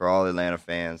for all Atlanta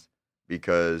fans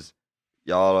because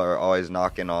y'all are always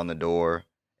knocking on the door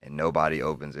and nobody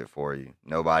opens it for you.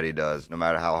 Nobody does. No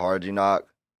matter how hard you knock,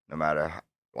 no matter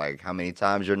how many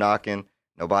times you're knocking,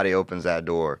 nobody opens that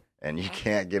door, and you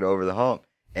can't get over the hump.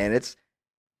 And is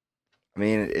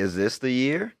this the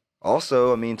year?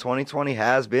 Also, 2020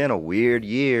 has been a weird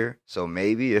year, so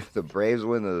maybe if the Braves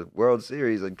win the World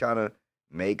Series, it kind of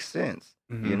makes sense,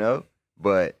 you know?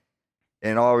 But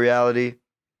in all reality,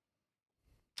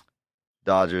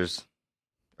 Dodgers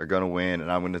are going to win,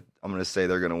 and I'm going to say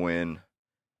they're going to win.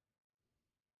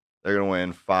 They're going to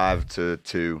win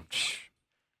 5-2.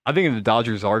 I think if the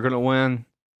Dodgers are going to win,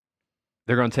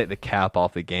 they're going to take the cap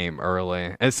off the game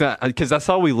early. It's not because that's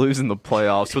how we lose in the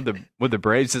playoffs with the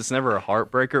Braves. It's never a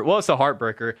heartbreaker. Well, it's a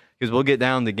heartbreaker because we'll get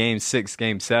down to game 6,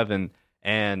 game 7,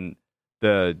 and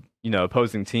the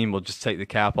opposing team will just take the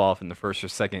cap off in the first or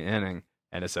second inning,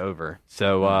 and it's over.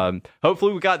 So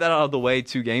hopefully we got that out of the way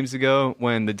 2 games ago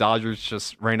when the Dodgers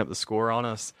just ran up the score on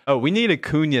us. Oh, we need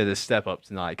Acuna to step up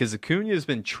tonight because Acuna has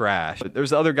been trash.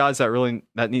 There's other guys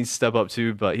that needs to step up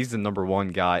too, but he's the number one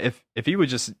guy. If he would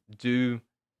just do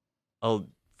a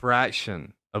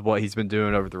fraction of what he's been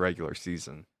doing over the regular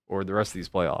season or the rest of these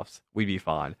playoffs, we'd be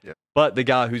fine. Yep. But the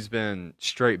guy who's been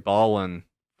straight balling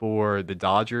for the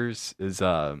Dodgers is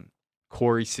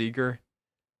Corey Seager.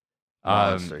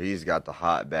 So he's got the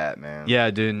hot bat, man. Yeah,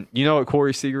 dude. You know what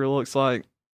Corey Seager looks like?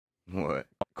 What?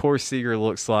 Corey Seager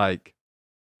looks like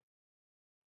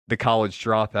the college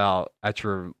dropout at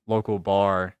your local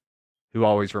bar who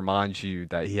always reminds you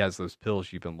that he has those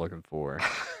pills you've been looking for.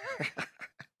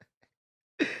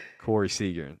 Corey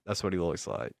Seager. That's what he looks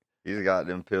like. He's got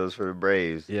them pills for the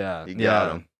Braves. Yeah. He got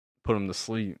them. Put him to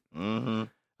sleep. Mm-hmm.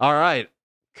 All right.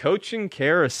 Coaching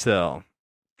carousel.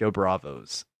 Go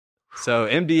Bravos. So,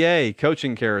 NBA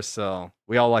coaching carousel.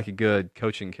 We all like a good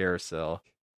coaching carousel.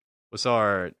 What's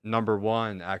our number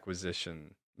one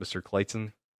acquisition, Mr.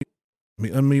 Clayton?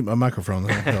 Unmute my microphone.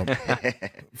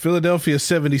 Philadelphia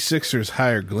 76ers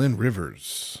hire Glenn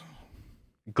Rivers.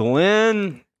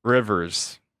 Glenn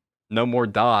Rivers. No more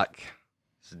Doc.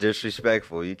 It's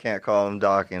disrespectful. You can't call him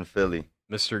Doc in Philly.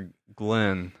 Mr.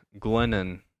 Glenn.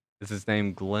 Glennon. Is his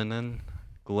name Glennon?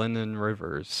 Glennon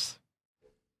Rivers.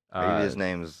 Maybe his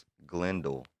name's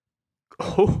Glendale.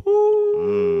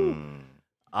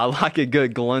 I like a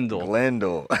good Glendale.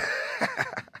 Glendale.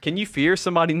 Can you fear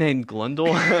somebody named Glendale?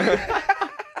 Yeah,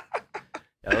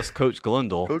 let's Coach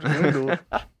Glendale. Coach Glendale.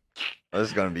 This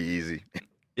is going to be easy.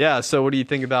 Yeah, so what do you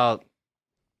think about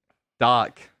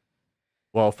Doc?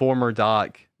 Well, former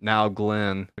Doc, now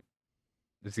Glenn.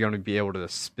 Is he going to be able to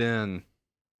spin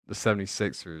the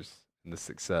 76ers into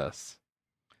success?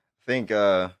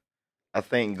 I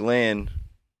think Glenn,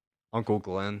 Uncle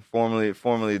Glenn,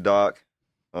 formerly Doc.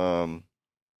 I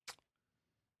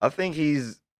think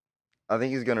he's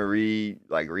gonna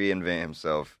reinvent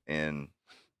himself in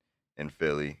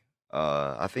Philly.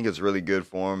 I think it's really good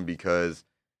for him because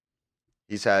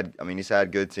he's had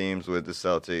good teams with the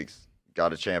Celtics,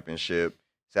 got a championship.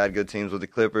 He's had good teams with the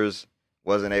Clippers.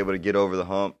 Wasn't able to get over the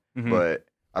hump, Mhm. but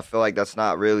I feel like that's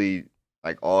not really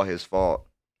like all his fault.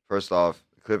 First off,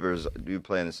 the Clippers do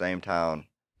play in the same town,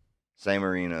 same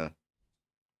arena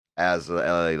as the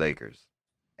LA Lakers.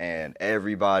 And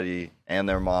everybody and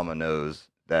their mama knows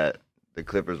that the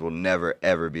Clippers will never,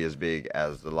 ever be as big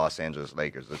as the Los Angeles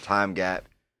Lakers. The time gap,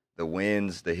 the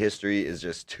wins, the history is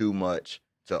just too much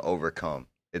to overcome.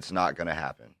 It's not going to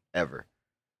happen, ever.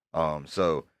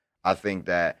 So I think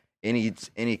that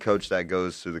any coach that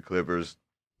goes to the Clippers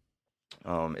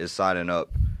is signing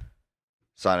up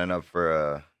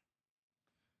for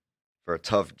a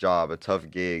tough job, a tough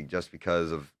gig, just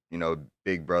because of,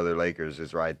 Big Brother Lakers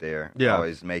is right there,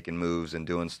 always making moves and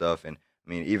doing stuff. And I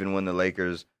mean, even when the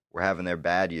Lakers were having their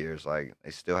bad years, like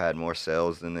they still had more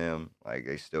sales than them, like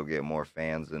they still get more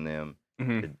fans than them.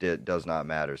 It does not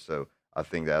matter. So I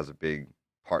think that has a big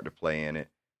part to play in it.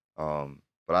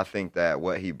 But I think that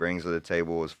what he brings to the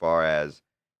table as far as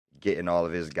getting all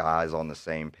of his guys on the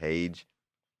same page,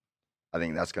 I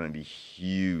think that's going to be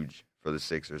huge for the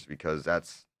Sixers, because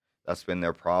that's been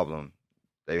their problem.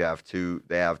 They have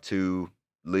two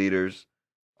leaders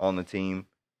on the team,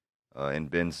 in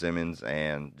Ben Simmons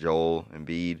and Joel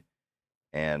Embiid,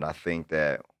 and I think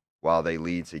that while they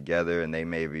lead together and they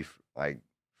may be like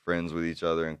friends with each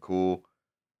other and cool,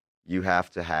 you have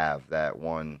to have that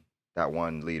one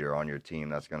leader on your team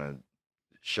that's going to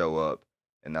show up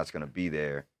and that's going to be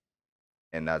there,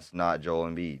 and that's not Joel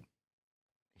Embiid.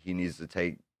 He needs to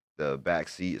take the back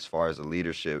seat as far as the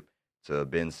leadership to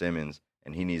Ben Simmons,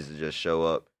 and he needs to just show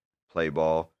up, play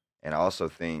ball. And I also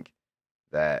think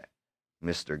that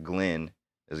Mr. Glenn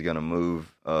is going to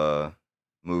move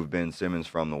Ben Simmons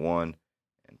from the 1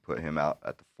 and put him out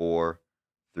at the 4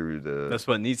 through the. That's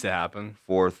what needs to happen.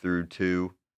 4 through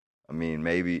 2. I mean,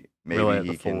 maybe really at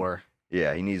he the can. 4.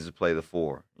 Yeah, he needs to play the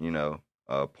 4.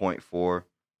 Point forward.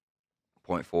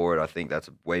 I think that's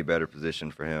a way better position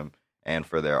for him and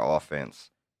for their offense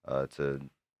to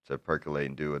percolate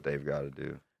and do what they've got to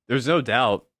do. There's no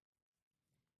doubt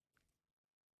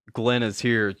Glenn is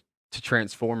here to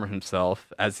transform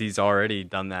himself, as he's already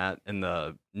done that in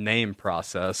the name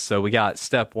process. So we got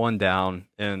step 1 down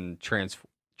in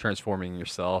transforming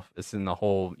yourself. It's in the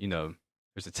whole,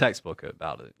 there's a textbook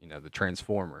about it, the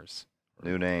Transformers.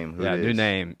 New name. Who yeah, dis? New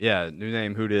name. Yeah, new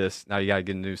name. Who dis? Now you got to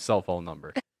get a new cell phone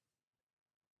number.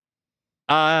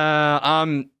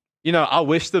 I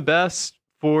wish the best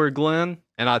for Glenn,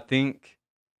 and I think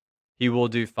he will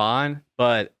do fine.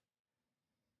 But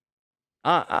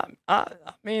I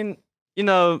mean,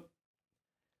 my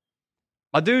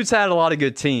dude's had a lot of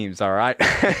good teams, all right?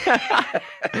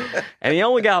 And he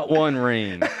only got 1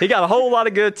 ring. He got a whole lot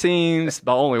of good teams,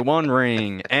 but only 1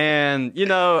 ring. And,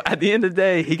 at the end of the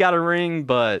day, he got a ring,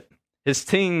 but his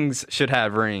teams should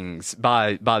have rings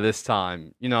by this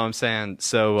time. You know what I'm saying?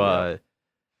 So,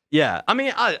 yeah. I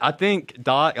mean, I think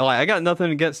Doc, I got nothing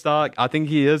against Doc. I think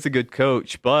he is a good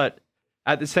coach. But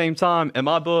at the same time, in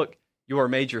my book, you are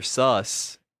major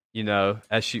sus,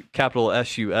 capital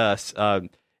S-U-S.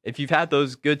 If you've had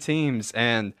those good teams,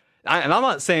 and I'm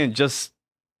not saying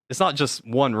it's not just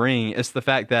 1 ring. It's the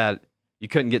fact that you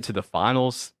couldn't get to the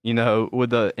finals,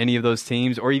 with any of those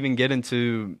teams, or even get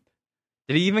into.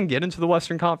 Did he even get into the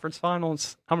Western Conference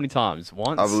Finals? How many times?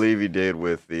 Once? I believe he did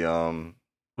with the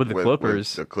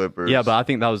Clippers. With the Clippers. Yeah, but I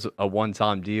think that was a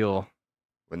one-time deal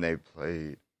when they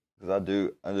played. Because I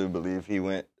do believe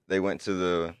they went to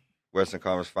the Western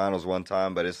Conference Finals one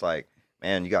time, but it's like,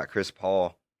 man, you got Chris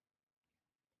Paul,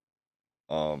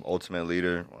 ultimate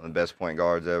leader, one of the best point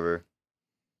guards ever.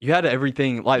 You had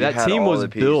everything. Like, that team was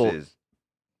built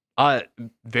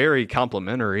very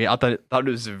complimentary. I thought it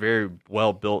was a very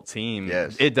well-built team.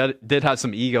 Yes. It did have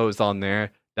some egos on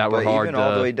there that were hard even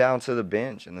all the way down to the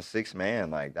bench and the 6th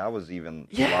man, like, that was even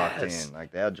locked in.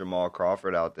 Like, they had Jamal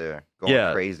Crawford out there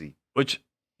going crazy. Which,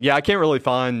 I can't really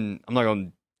find. I'm not going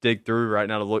to dig through right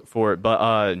now to look for it.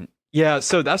 But,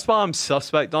 so that's why I'm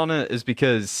suspect on it, is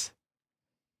because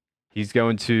he's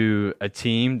going to a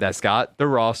team that's got the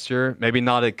roster, maybe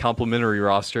not a complimentary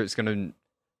roster. There's going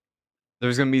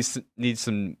to need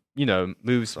some,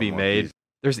 moves to be made.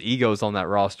 There's egos on that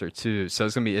roster too. So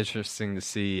it's going to be interesting to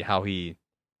see how he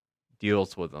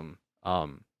deals with them.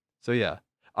 So yeah.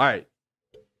 All right.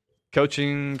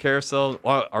 Coaching carousel.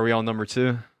 Are we on number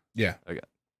 2? Yeah. Okay.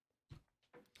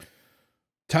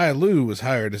 Ty Lue was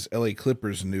hired as LA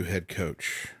Clippers' new head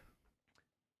coach.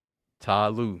 Ty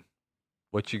Lue,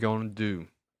 what you gonna do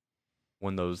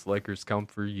when those Lakers come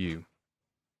for you?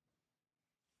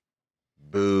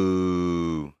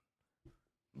 Boo.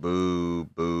 Boo,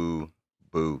 boo,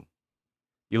 boo.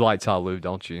 You like Ty Lue,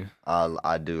 don't you?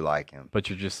 I do like him. But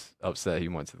you're just upset he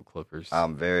went to the Clippers.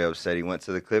 I'm very upset he went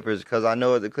to the Clippers because I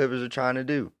know what the Clippers are trying to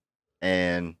do.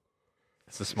 And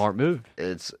it's a smart move.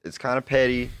 It's kind of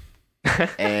petty.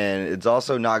 And it's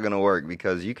also not going to work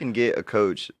because you can get a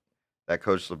coach that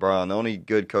coached LeBron. The only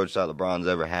good coach that LeBron's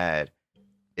ever had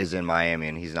is in Miami,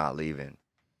 and he's not leaving.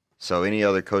 So any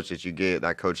other coach that you get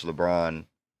that coached LeBron,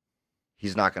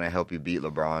 he's not going to help you beat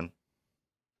LeBron.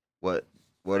 What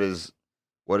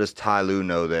does Ty Lue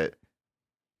know that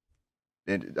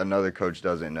another coach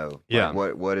doesn't know? Yeah.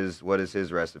 Like what is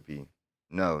his recipe?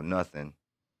 No, nothing.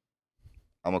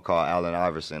 I'm gonna call Allen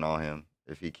Iverson on him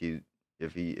if he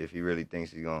really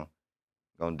thinks he's gonna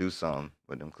do something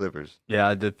with them Clippers. Yeah,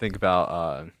 I did think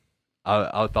about.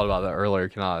 I thought about that earlier.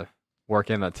 Can I work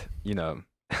in a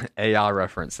AI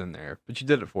reference in there? But you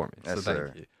did it for me, Yes, so sir.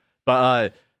 thank you.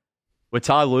 But with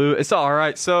Ty Lue, it's all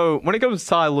right. So when it comes to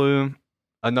Ty Lue,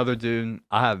 another dude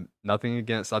I have nothing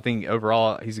against. I think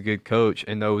overall he's a good coach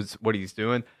and knows what he's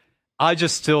doing. I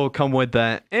just still come with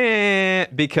that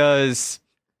because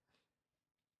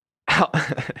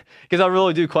I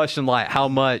really do question like how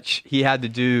much he had to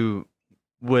do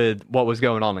with what was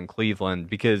going on in Cleveland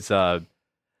because kind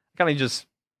of just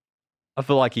I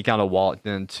feel like he kind of walked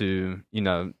into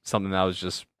something that was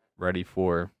just ready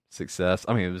for success.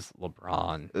 I mean, it was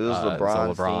LeBron. It was It's a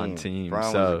LeBron team.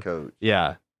 LeBron So was a coach.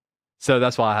 yeah, so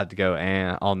that's why I had to go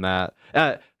on that.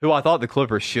 Who I thought the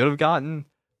Clippers should have gotten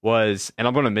was, and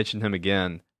I'm going to mention him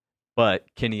again, but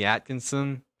Kenny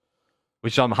Atkinson,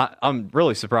 which I'm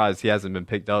really surprised he hasn't been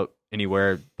picked up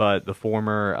anywhere. But the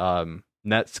former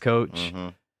Nets coach, Mm-hmm.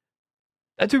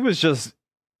 that dude was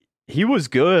he was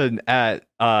good at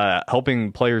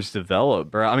helping players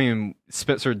develop, bro. I mean,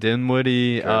 Spencer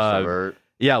Dinwiddie,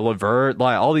 LeVert,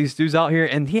 like all these dudes out here,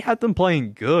 and he had them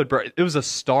playing good, bro. It was a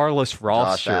starless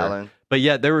roster, Josh Allen. but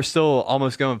yet they were still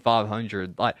almost going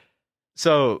 500. Like,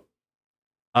 so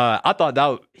I thought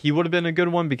that he would have been a good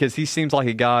one because he seems like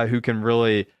a guy who can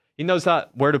really, he knows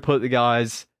where to put the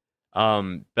guys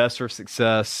best for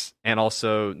success, and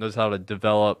also knows how to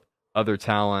develop other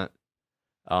talent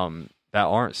that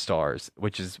aren't stars,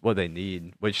 which is what they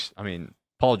need. Which, I mean,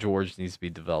 Paul George needs to be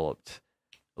developed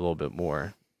a little bit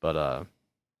more, but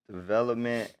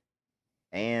development,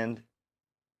 and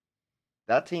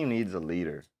that team needs a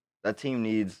leader. That team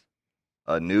needs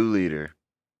a new leader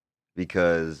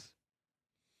because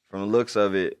from the looks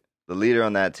of it, the leader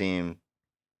on that team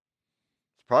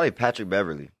is probably Patrick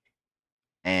Beverly.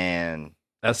 And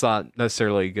that's not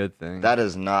necessarily a good thing. that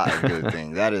is not a good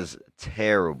thing. That is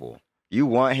terrible. You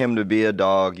want him to be a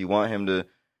dog. You want him to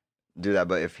do that.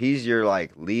 But if he's your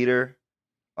leader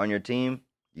on your team,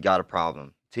 you got a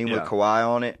problem. Team with Kawhi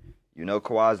on it,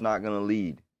 Kawhi's not going to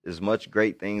lead. As much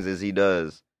great things as he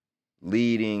does,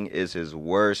 leading is his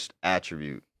worst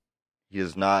attribute. He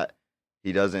doesn't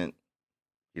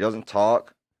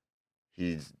talk.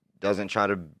 He doesn't try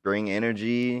to bring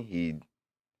energy.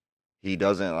 He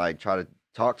doesn't try to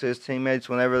talk to his teammates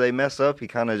whenever they mess up. He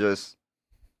kind of just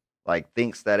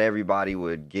thinks that everybody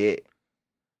would get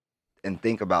and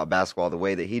think about basketball the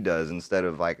way that he does instead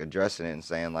of addressing it and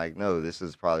saying no, this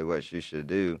is probably what you should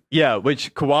do. Yeah,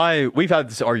 which Kawhi, we've had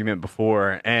this argument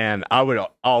before, and I would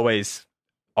always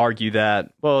argue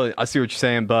that, well, I see what you're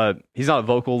saying, but he's not a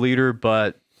vocal leader,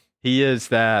 but he is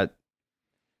that.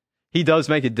 He does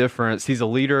make a difference. He's a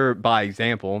leader by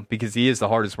example because he is the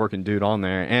hardest working dude on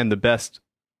there and the best,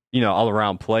 all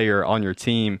around player on your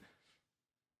team.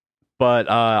 But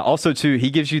also, too, he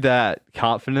gives you that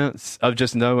confidence of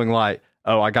just knowing,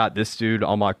 oh, I got this dude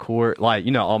on my court,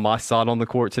 on my side on the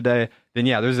court today. Then,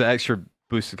 yeah, there's an extra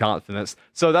boost of confidence.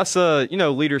 So that's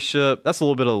leadership. That's a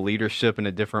little bit of leadership in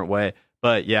a different way.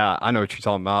 But, yeah, I know what you're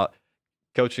talking about.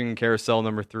 Coaching carousel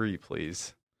number 3,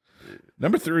 please.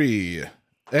 Number 3,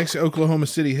 ex-Oklahoma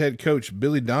City head coach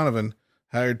Billy Donovan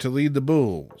hired to lead the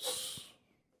Bulls.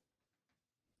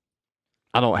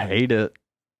 I don't hate it.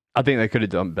 I think they could have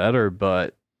done better,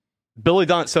 but Billy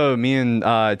Donovan. So me and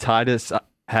Titus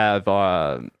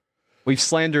have we've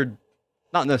slandered,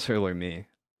 not necessarily me.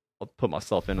 I'll put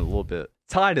myself in a little bit.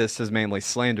 Titus has mainly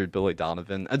slandered Billy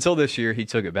Donovan until this year. He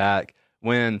took it back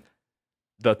when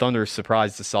the Thunder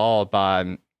surprised us all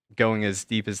by going as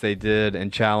deep as they did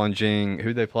and challenging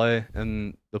who they play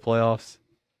in the playoffs.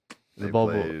 They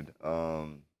played.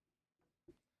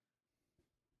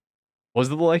 Was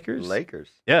it the Lakers? Lakers.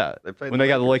 Yeah. They played when they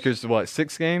got the Lakers, what,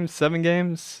 6 games, 7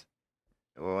 games?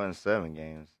 Well, it wasn't 7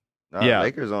 games. No, Yeah.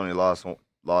 Lakers only lost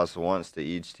once to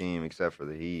each team except for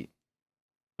the Heat.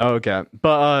 Oh, okay.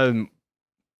 But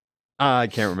I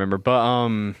can't remember.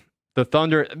 But the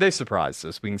Thunder, they surprised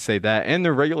us. We can say that. And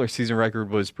their regular season record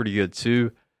was pretty good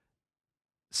too.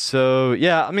 So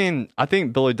yeah, I mean, I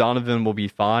think Billy Donovan will be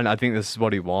fine. I think this is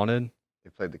what he wanted. They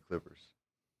played the Clippers.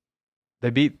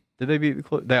 Did they beat the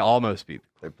Clippers? They almost beat the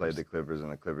They Clippers. played the Clippers,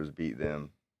 and the Clippers beat them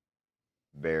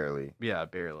barely. Yeah,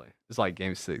 barely. It's like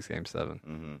game 6, game 7,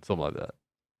 Mm-hmm. something like that.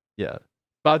 Yeah,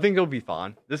 but I think it'll be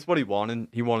fine. This is what he wanted.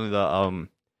 He wanted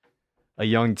a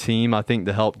young team, I think,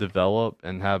 to help develop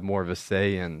and have more of a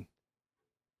say in,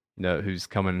 who's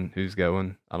coming, who's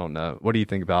going. I don't know. What do you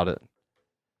think about it?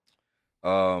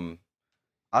 I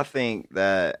think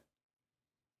that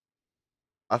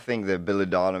Billy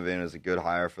Donovan is a good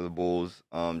hire for the Bulls.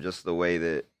 Just the way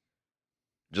that,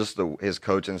 his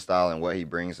coaching style and what he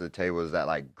brings to the table is that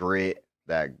like grit,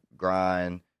 that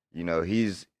grind.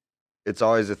 It's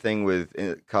always a thing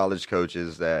with college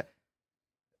coaches that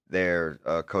their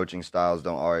coaching styles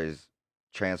don't always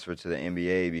transfer to the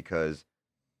NBA because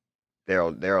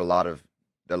a lot of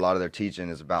their teaching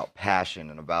is about passion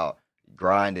and about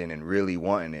grinding and really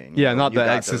wanting it. And, yeah, not the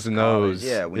X's and O's.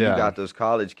 Yeah, when you got those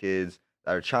college kids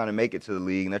that are trying to make it to the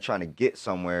league and they're trying to get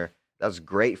somewhere, that's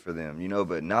great for them,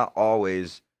 but not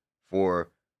always for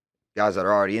guys that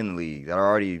are already in the league, that are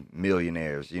already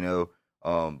millionaires,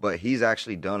 But he's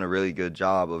actually done a really good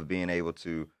job of being able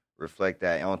to reflect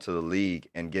that onto the league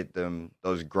and get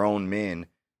those grown men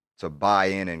to buy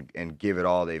in and give it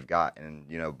all they've got and,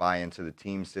 buy into the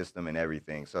team system and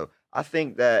everything. So I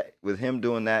think that with him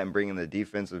doing that and bringing the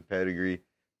defensive pedigree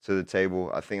to the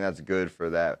table, I think that's good for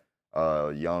that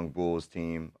young Bulls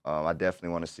team. I definitely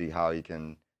want to see how he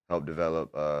can help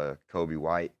develop Kobe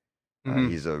White.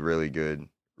 He's a really good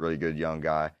young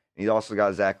guy. He's also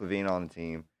got Zach LaVine on the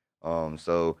team.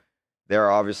 So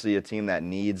they're obviously a team that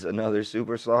needs another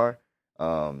superstar.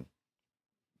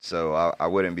 So I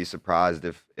wouldn't be surprised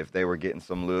if they were getting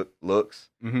some looks.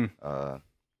 Mm-hmm.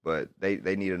 But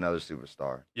they need another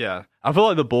superstar. Yeah. I feel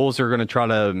like the Bulls are going to try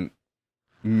to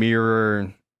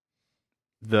mirror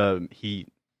the Heat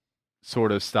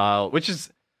sort of style, which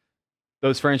is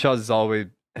those franchises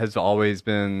has always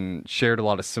been shared a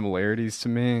lot of similarities to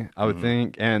me, I would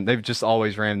think. And they've just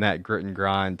always ran that grit and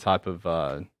grind type of,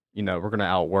 we're going to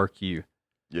outwork you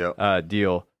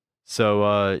deal.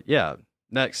 So, yeah.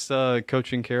 Next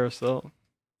coaching carousel.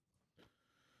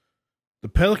 The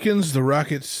Pelicans, the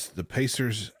Rockets, the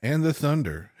Pacers, and the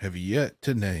Thunder have yet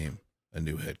to name a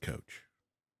new head coach.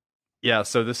 Yeah,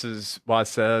 so this is why I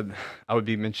said I would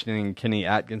be mentioning Kenny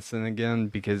Atkinson again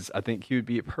because I think he would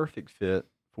be a perfect fit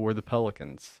for the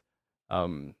Pelicans.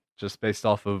 Just based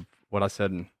off of what I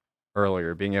said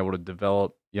earlier, being able to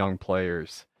develop young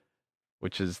players,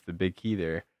 which is the big key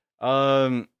there.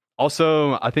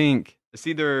 Also, I think it's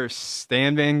either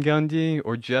Stan Van Gundy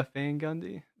or Jeff Van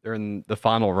Gundy. They're in the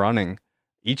final running.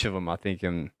 Each of them, I think,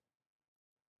 in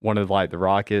one of like the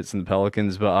Rockets and the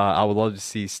Pelicans. But I would love to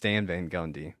see Stan Van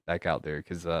Gundy back out there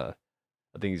because I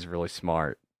think he's a really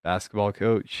smart basketball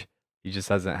coach. He just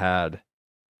hasn't had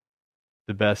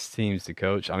the best teams to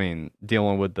coach. I mean,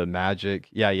 dealing with the Magic.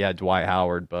 Yeah, Dwight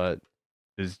Howard, but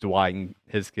it's Dwight and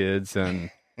his kids.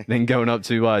 And then going up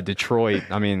to Detroit.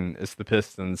 I mean, it's the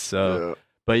Pistons. So, yeah.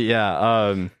 But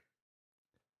yeah,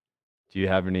 do you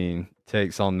have any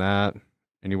takes on that?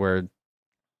 Anywhere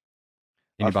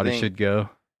anybody should go?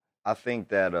 I think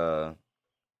that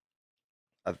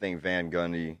I think Van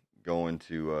Gundy going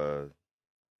to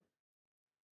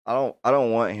I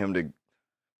don't want him to.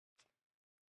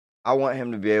 I want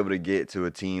him to be able to get to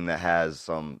a team that has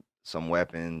some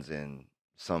weapons and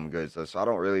some good stuff. So I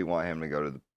don't really want him to go to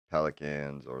the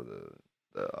Pelicans or the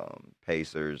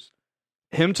Pacers.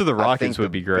 Him to the Rockets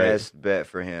would be great. The best bet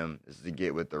for him is to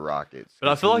get with the Rockets. But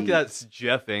I feel like that's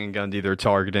Jeff Van Gundy they're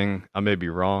targeting. I may be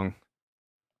wrong.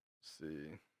 Let's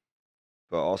see.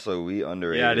 But also we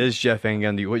underrated. Yeah, it is Jeff Van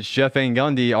Gundy, which Jeff Van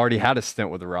Gundy already had a stint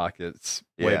with the Rockets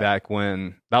way back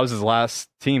when. That was his last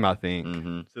team, I think.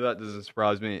 Mm-hmm. So that doesn't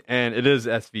surprise me. And it is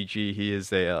SVG. He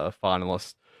is a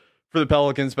finalist for the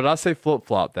Pelicans. But I say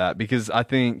flip-flop that because I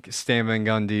think Stan Van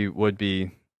Gundy would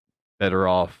be better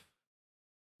off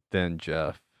than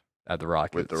Jeff at the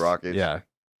Rockets. With the Rockets? Yeah.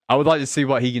 I would like to see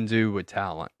what he can do with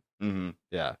talent. Mm-hmm.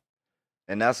 Yeah.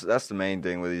 And that's the main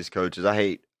thing with these coaches. I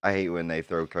hate when they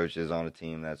throw coaches on a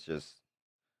team that's just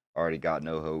already got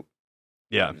no hope.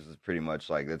 Yeah. This is pretty much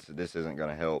like this isn't going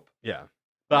to help. Yeah.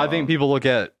 But I think people look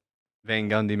at Van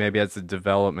Gundy maybe as a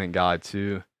development guy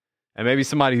too. And maybe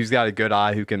somebody who's got a good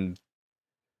eye who can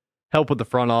help with the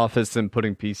front office and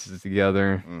putting pieces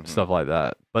together, stuff like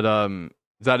that. But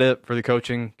is that it for the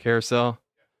coaching carousel?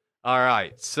 All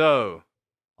right. So,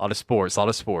 a lot of sports.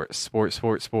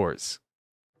 Sports.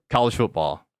 College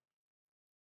football.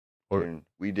 And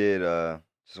we did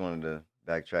just wanted to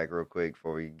backtrack real quick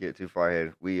before we get too far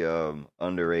ahead. We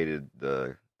underrated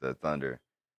the Thunder.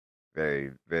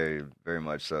 Very, very, very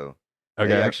much so. Okay.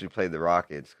 They actually played the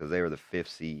Rockets because they were the 5th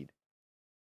seed.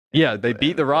 Yeah, they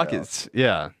beat the NFL. Rockets.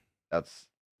 Yeah. That's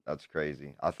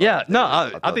crazy. I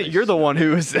think you're the one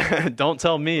who was. Don't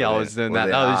tell me I was doing that.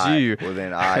 That was you. Well,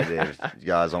 then I did. You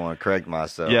guys, I want to correct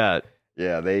myself. Yeah.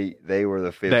 Yeah, they were the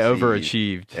 5th seed. They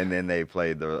overachieved. And then they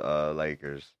played the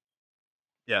Lakers.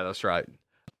 Yeah, that's right.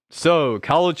 So,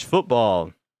 college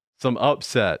football, some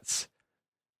upsets.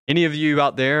 Any of you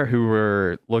out there who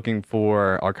were looking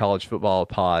for our college football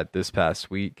pod this past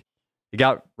week, it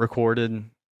got recorded.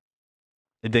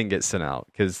 It didn't get sent out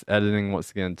because editing,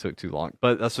 once again, took too long.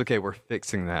 But that's okay. We're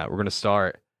fixing that. We're going to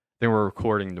start. Then we're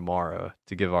recording tomorrow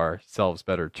to give ourselves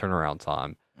better turnaround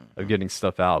time of getting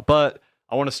stuff out. But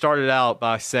I want to start it out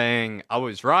by saying I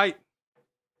was right.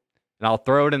 And I'll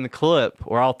throw it in the clip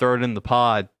or I'll throw it in the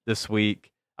pod this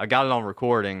week. I got it on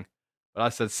recording. But I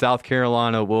said South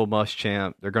Carolina will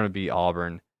Muschamp. They're going to beat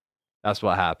Auburn. That's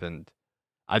what happened.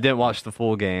 I didn't watch the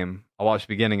full game. I watched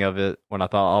the beginning of it when I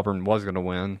thought Auburn was going to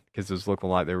win because it was looking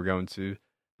like they were going to.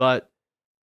 But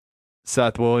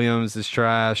Seth Williams is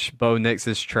trash. Bo Nix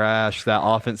is trash. That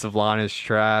offensive line is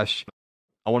trash.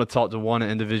 I want to talk to one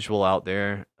individual out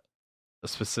there, a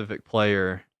specific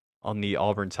player on the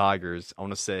Auburn Tigers. I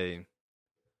want to say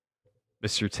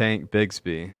Mr. Tank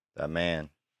Bigsby. That man.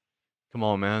 Come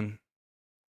on, man.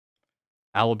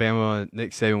 Alabama,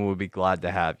 Nick Saban would be glad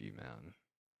to have you, man.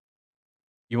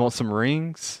 You want some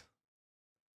rings?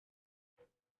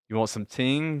 You want some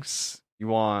tings? You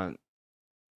want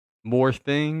more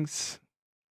things?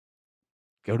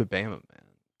 Go to Bama, man.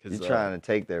 You're trying to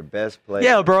take their best player.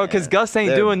 Yeah, bro, because Gus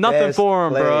ain't doing nothing for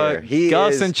him, bro.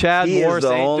 Gus and Chad Morris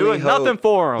ain't doing nothing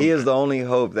for him. He is the only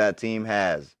hope that team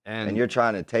has. And you're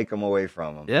trying to take him away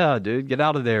from him. Yeah, dude, get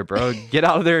out of there, bro. Get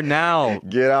out of there now.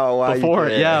 Get out while you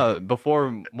can. Yeah,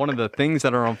 before one of the things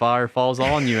that are on fire falls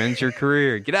on you, ends your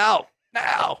career. Get out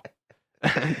now.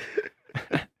 Oh,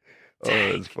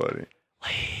 that's funny.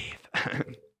 Leave.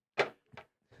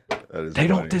 They funny.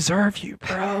 Don't deserve you,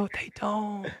 bro. They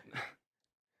don't.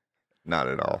 Not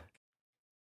at all.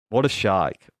 What a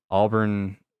shock.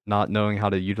 Auburn not knowing how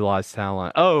to utilize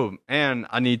talent. Oh, and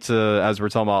I need to, as we're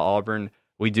talking about Auburn,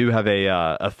 we do have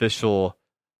a official,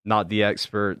 not the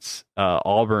experts,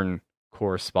 Auburn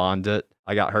correspondent.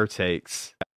 I got her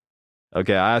takes.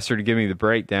 Okay, I asked her to give me the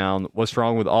breakdown. What's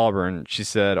wrong with Auburn? She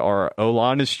said, our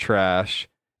O-line is trash,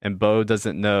 and Bo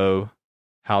doesn't know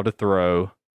how to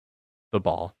throw the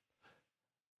ball.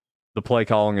 The play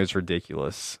calling is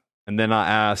ridiculous. And then I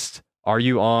asked, are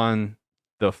you on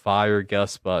the Fire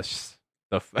Gus bus?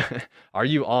 Are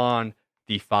you on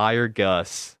the Fire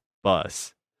Gus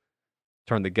bus?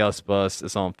 Turn the Gus bus.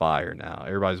 It's on fire now.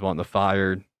 Everybody's wanting to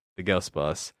fire the Gus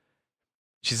bus.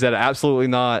 She said, absolutely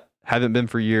not. Haven't been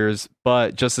for years.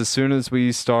 But just as soon as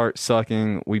we start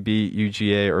sucking, we beat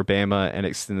UGA or Bama and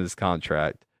extend his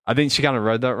contract. I think she kind of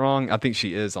read that wrong. I think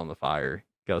she is on the Fire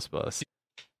Gus bus.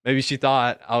 Maybe she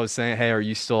thought I was saying, hey, are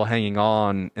you still hanging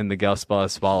on in the Gus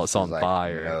bus while it's on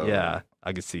fire? No. Yeah,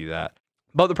 I could see that.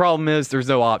 But the problem is there's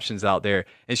no options out there.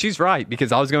 And she's right,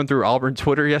 because I was going through Auburn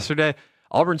Twitter yesterday.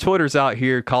 Auburn Twitter's out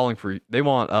here calling for, they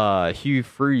want Hugh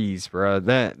Freeze, bro.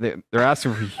 They're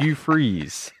asking for Hugh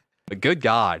Freeze. But good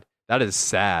God, that is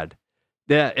sad.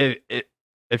 Yeah,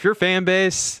 if your fan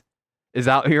base is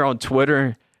out here on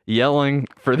Twitter yelling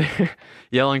for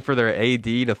their AD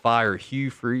to fire Hugh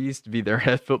Freeze to be their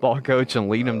head football coach and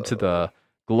lead them to the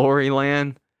glory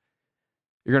land,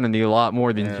 you're going to need a lot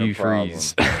more than Hugh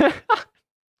Freeze.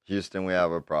 Houston, we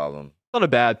have a problem. Not a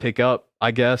bad pickup,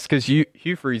 I guess, because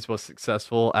Hugh Freeze was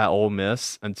successful at Ole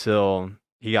Miss until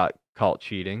he got caught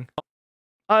cheating.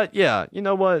 Yeah, you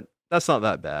know what? That's not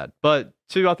that bad. But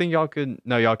two, I think y'all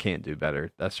can't do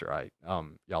better. That's right.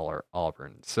 Y'all are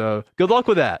Auburn. So good luck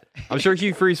with that. I'm sure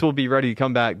Hugh Freeze will be ready to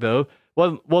come back, though.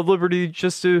 What Liberty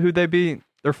just do? Who'd they beat?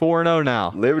 They're 4-0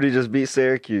 now. Liberty just beat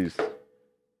Syracuse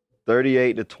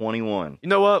 38-21. You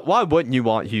know what? Why wouldn't you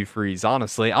want Hugh Freeze,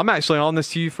 honestly? I'm actually on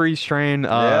this Hugh Freeze train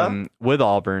with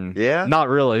Auburn. Yeah? Not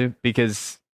really,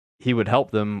 because he would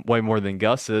help them way more than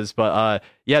Gus is. But,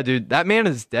 yeah, dude, that man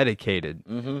is dedicated.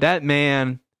 Mm-hmm. That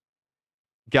man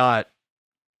got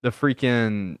the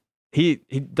freaking... He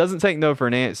doesn't take no for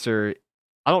an answer.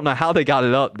 I don't know how they got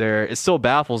it up there. It still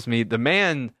baffles me. The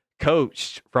man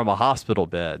coached from a hospital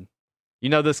bed. You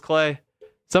know this, Clay?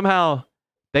 Somehow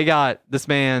this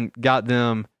man got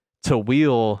them to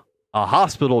wheel a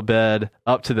hospital bed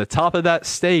up to the top of that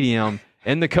stadium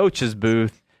in the coach's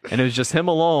booth, and it was just him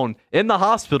alone in the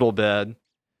hospital bed,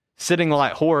 sitting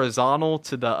like horizontal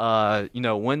to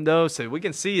the window, so we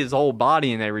can see his whole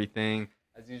body and everything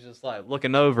as he's just like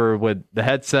looking over with the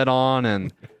headset on,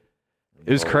 and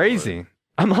it was crazy.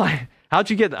 I'm like, how'd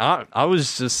you get? I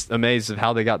was just amazed at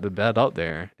how they got the bed up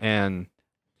there, and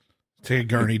take a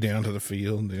gurney down to the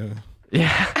field. Yeah.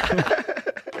 Yeah.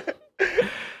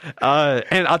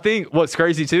 And I think what's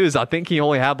crazy too is I think he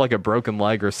only had like a broken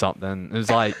leg or something. It was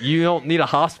like, you don't need a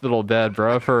hospital bed,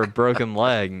 bro, for a broken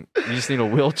leg. You just need a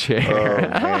wheelchair.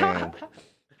 Oh man.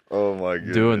 Oh my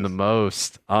goodness. Doing the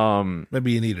most.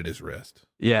 Maybe he needed his rest.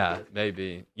 Yeah,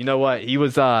 maybe. You know what? He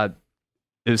was it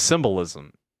was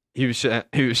symbolism. He was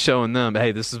showing them,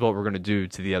 hey, this is what we're gonna do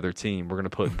to the other team. We're gonna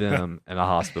put them in a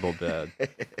hospital bed.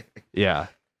 Yeah.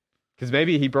 Because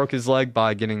maybe he broke his leg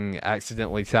by getting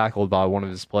accidentally tackled by one of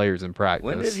his players in practice.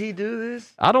 When did he do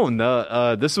this? I don't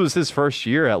know. This was his first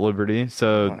year at Liberty.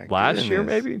 So last year,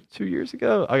 maybe 2 years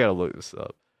ago. I got to look this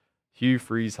up. Hugh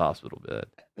Freeze hospital bed.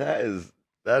 That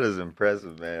is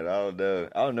impressive, man. I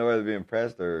don't know whether to be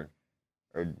impressed or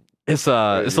it's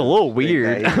a little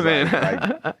weird. I mean,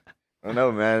 I don't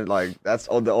know, man. Like, that's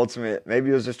the ultimate. Maybe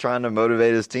he was just trying to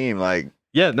motivate his team. Like,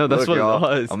 yeah, no, that's look, what it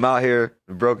was. I'm out here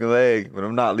with a broken leg, but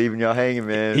I'm not leaving y'all hanging,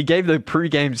 man. He gave the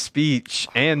pregame speech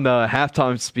and the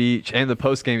halftime speech and the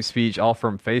postgame speech all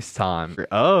from FaceTime.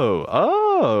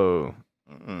 Oh.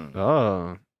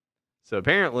 So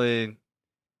apparently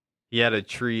he had to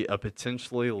treat a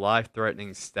potentially life-threatening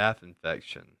staph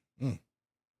infection.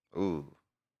 Ooh.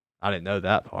 I didn't know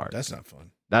that part. That's not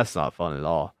fun. That's not fun at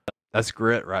all. That's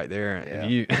grit right there.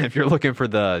 Yeah. If you're looking for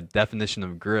the definition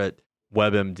of grit,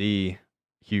 WebMD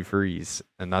Hugh Freeze,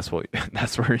 and that's where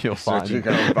you'll find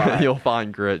you'll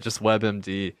find grit. Just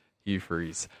WebMD Hugh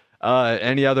Freeze.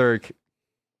 Any other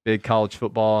big college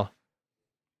football?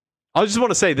 I just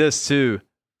want to say this too.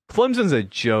 Clemson's a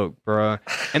joke, bro,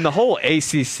 and the whole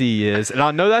ACC is. And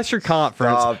I know that's your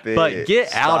conference, but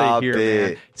get out of here,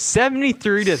 man.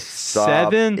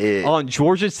 73-7 on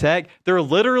Georgia Tech. They're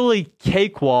literally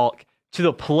cakewalk to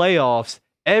the playoffs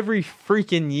every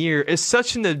freaking year. It's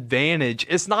such an advantage.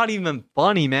 It's not even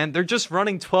funny, man. They're just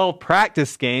running 12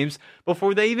 practice games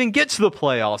before they even get to the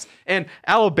playoffs. And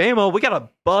Alabama, we got to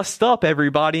bust up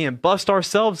everybody and bust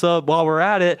ourselves up while we're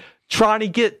at it, trying to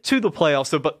get to the playoffs.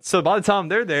 So by the time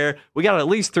they're there, we got at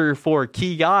least 3 or 4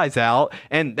 key guys out,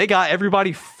 and they got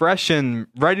everybody fresh and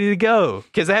ready to go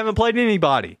because they haven't played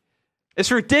anybody.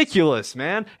 It's ridiculous,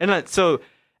 man. And so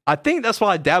I think that's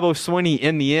why Dabo Swinney,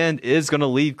 in the end, is going to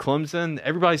leave Clemson.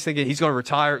 Everybody's thinking he's going to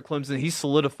retire at Clemson. He's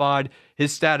solidified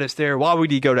his status there. Why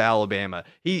would he go to Alabama?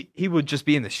 He would just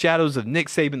be in the shadows of Nick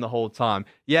Saban the whole time.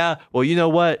 Yeah, well, you know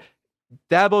what?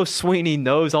 Dabo Swinney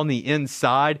knows on the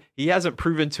inside he hasn't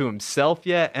proven to himself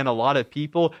yet and a lot of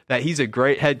people that he's a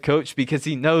great head coach because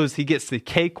he knows he gets the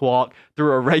cakewalk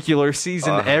through a regular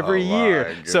season every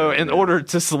year. So in order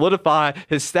to solidify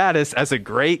his status as a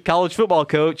great college football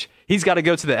coach, he's got to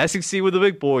go to the SEC with the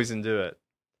big boys and do it.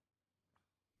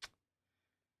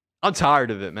 I'm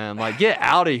tired of it, man. Like, get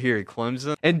out of here,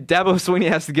 Clemson. And Dabo Swinney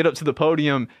has to get up to the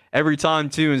podium every time,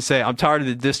 too, and say, I'm tired of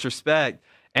the disrespect.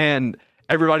 And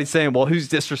everybody's saying, well, who's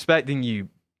disrespecting you?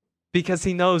 Because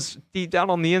he knows deep down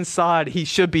on the inside he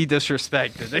should be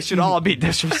disrespected. They should all be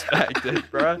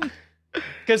disrespected, bro.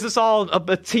 Because it's all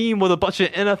a team with a bunch of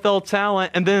NFL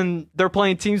talent, and then they're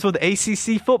playing teams with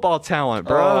ACC football talent,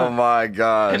 bro. Oh, my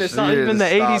gosh. And it's not even the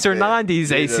 80s or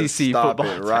 90s ACC football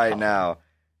talent. Stop it right now.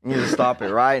 You need to stop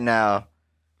it right now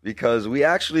because we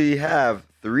actually have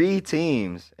 3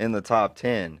 teams in the top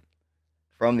 10.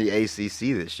 From the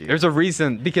ACC this year. There's a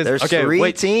reason because there's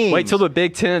 3 teams. Wait till the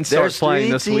Big Ten starts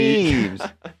playing this week.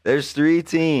 There's 3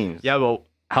 teams. Yeah, well,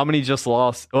 how many just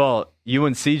lost? Well,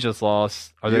 UNC just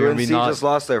lost. Are they going to be not? UNC just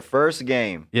lost their first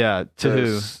game. Yeah, to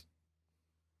who?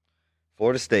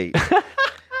 Florida State.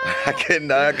 I couldn't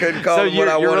call so them what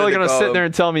I wanted to call them. So you're really going to sit there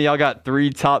and tell me y'all got 3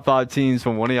 top 5 teams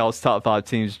when one of y'all's top 5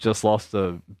 teams just lost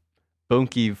to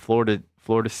Bunky Florida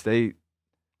State?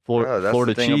 Bro, that's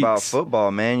Florida the thing cheeks. about football,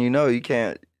 man. You know, you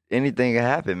can't. Anything can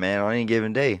happen, man, on any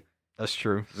given day. That's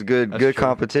true. It's a good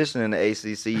competition in the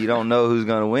ACC. You don't know who's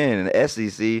going to win. In the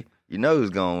SEC, you know who's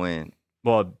going to win.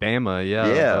 Well, Bama,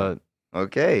 yeah. Yeah.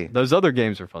 Okay. Those other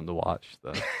games are fun to watch,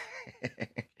 though.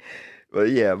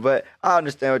 But I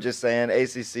understand what you're saying.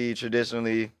 ACC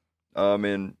traditionally,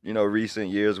 in recent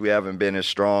years, we haven't been as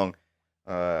strong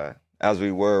as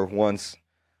we were once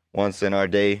in our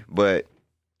day, but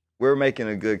we're making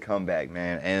a good comeback,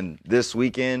 man. And this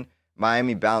weekend,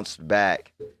 Miami bounced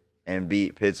back and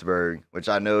beat Pittsburgh, which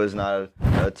I know is not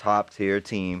a top-tier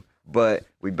team, but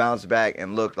we bounced back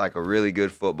and looked like a really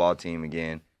good football team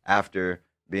again after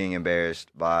being embarrassed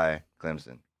by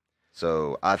Clemson.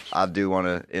 So I do want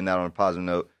to end that on a positive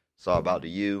note. It's all about the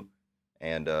U,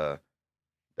 and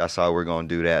that's how we're going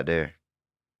to do that there.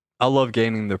 I love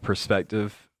gaining the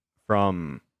perspective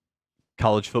from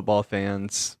college football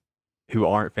fans who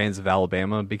aren't fans of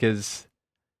Alabama because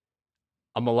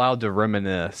I'm allowed to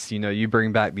reminisce. You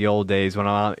bring back the old days when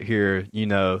I'm out here,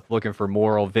 looking for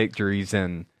moral victories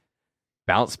and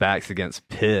bounce backs against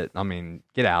Pitt. I mean,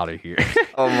 get out of here.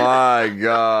 Oh my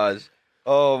gosh.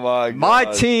 Oh my god. My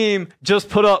team just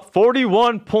put up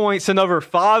 41 points and over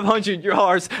 500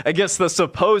 yards against the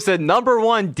supposed number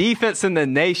one defense in the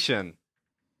nation.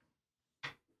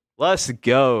 Let's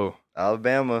go.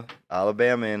 Alabama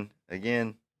in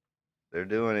again. They're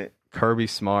doing it. Kirby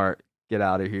Smart, get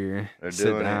out of here. They're Sit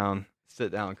doing down.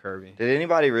 Sit down, Kirby. Did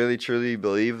anybody really truly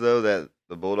believe though that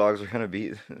the Bulldogs were going to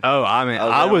beat? Oh, I mean,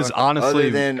 Alabama? I was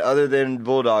honestly other than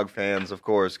Bulldog fans, of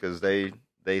course, because they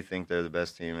think they're the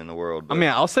best team in the world. But I mean,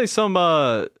 I'll say some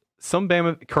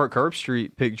Bama. Kirk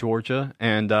Herbstreit picked Georgia,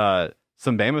 and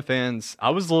some Bama fans. I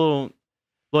was a little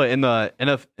look in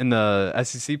the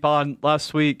SEC pod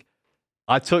last week.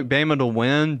 I took Bama to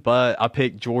win, but I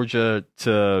picked Georgia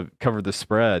to cover the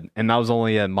spread, and that was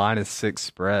only a -6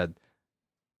 spread,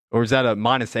 or was that a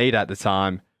 -8 at the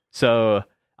time? So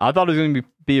I thought it was going to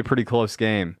be a pretty close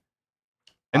game,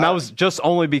 and that was just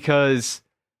only because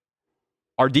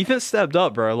our defense stepped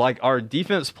up, bro. Like, our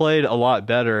defense played a lot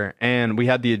better, and we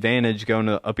had the advantage going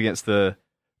up against the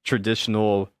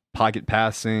traditional pocket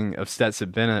passing of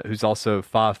Stetson Bennett, who's also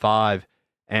 5'5"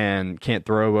 and can't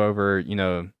throw over,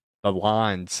 the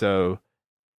line. So,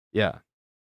 yeah.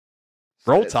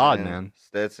 Roll Tide, man.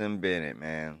 Stetson Bennett,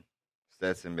 man.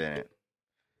 Stetson Bennett.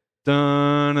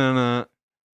 Dun-na-na.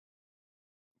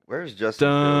 Where's Justin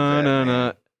Fields at,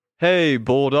 man? Hey,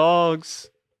 Bulldogs.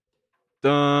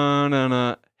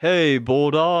 Dun-na-na. Hey,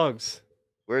 Bulldogs.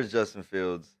 Where's Justin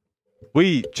Fields?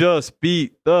 We just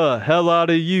beat the hell out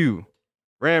of you.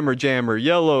 Rammer Jammer,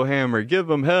 Yellow Hammer, give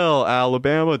them hell,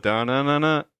 Alabama.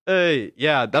 Dun-na-na-na. Hey,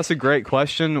 yeah, that's a great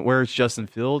question. Where's Justin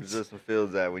Fields? Where's Justin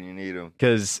Fields at when you need him?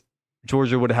 Because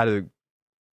Georgia would have had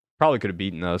probably could have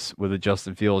beaten us with a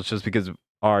Justin Fields just because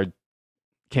our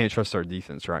can't trust our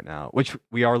defense right now, which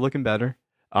we are looking better.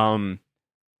 And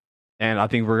I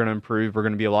think we're going to improve. We're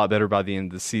going to be a lot better by the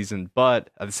end of the season.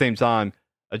 But at the same time,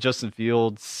 a Justin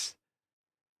Fields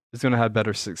is going to have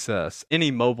better success. Any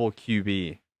mobile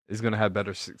QB is going to have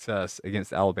better success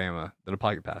against Alabama than a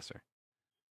pocket passer.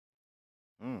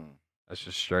 That's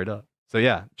just straight up. So,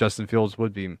 yeah, Justin Fields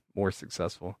would be more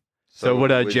successful. So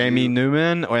would Jamie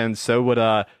Newman, and so would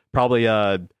probably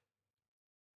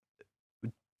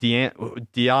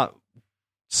Deion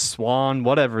Swan,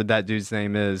 whatever that dude's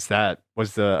name is, that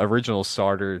was the original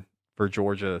starter for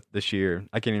Georgia this year.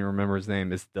 I can't even remember his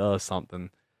name. It's Duh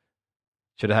something.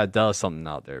 Should have had Duh something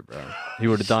out there, bro. He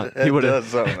would have done. He would have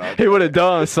done something. He would have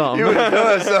done something. He would have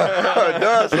done something.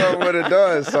 Done something. Would have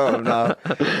done something. Now,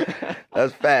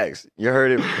 that's facts. You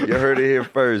heard it. You heard it here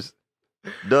first.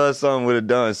 Done something. Would have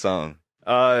done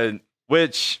something.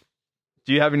 Which,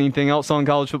 do you have anything else on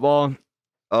college football?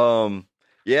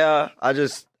 Yeah. I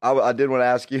did want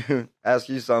to ask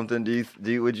you something.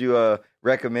 Would you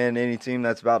recommend any team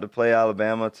that's about to play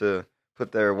Alabama to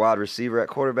put their wide receiver at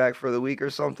quarterback for the week or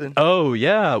something? Oh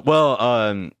yeah.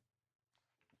 Well,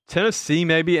 Tennessee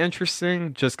may be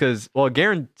interesting just because. Well,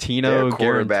 Garantano,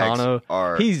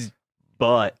 he's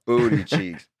butt booty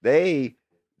cheeks. They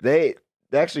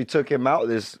actually took him out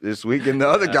this week, and the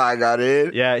other guy got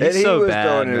in. Yeah, he was bad,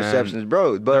 throwing interceptions,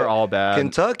 bro. But they're all bad.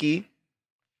 Kentucky,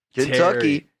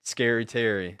 Scary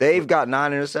Terry. They've got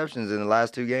 9 interceptions in the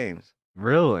last 2 games.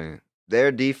 Really?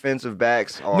 Their defensive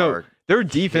backs are their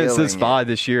defense is fine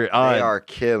this year. They are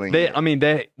killing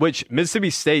it. Which Mississippi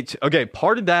State. Okay,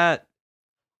 part of that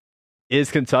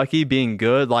is Kentucky being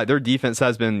good. Like, their defense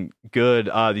has been good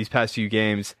these past few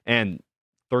games, and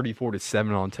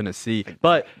 34-7 on Tennessee.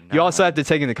 But you also have to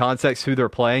take into context who they're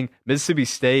playing. Mississippi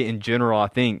State in general, I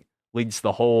think, leads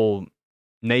the whole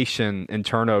nation in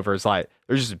turnovers. Like,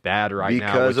 they're just bad now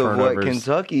because of what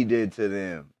Kentucky did to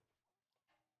them.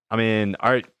 I mean,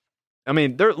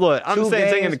 look, I'm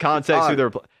saying taking into context who they're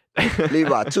playing.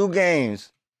 Levi, 2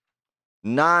 games,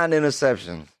 9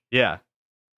 interceptions. Yeah.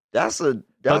 That's a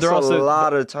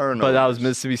lot of turnovers. But that was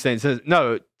Mississippi State.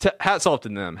 No, hats off to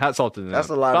them. Hats off to them. That's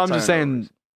a lot of turnovers. I'm just saying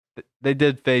they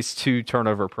did face 2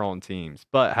 turnover-prone teams,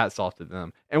 but hats off to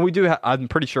them. And we do. I'm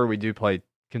pretty sure we do play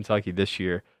Kentucky this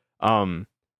year. I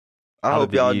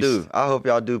hope y'all do. I hope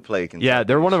y'all do play Kentucky. Yeah,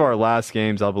 they're one of our last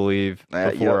games, I believe,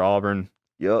 before Auburn.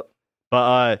 Yep.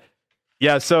 But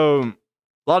yeah, so a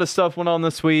lot of stuff went on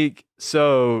this week.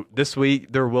 So this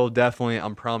week there will definitely,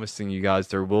 I'm promising you guys,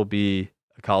 there will be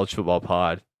a college football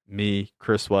pod. Me,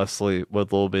 Chris Wesley,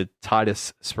 with a little bit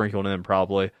Titus sprinkled in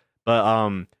probably.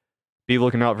 But be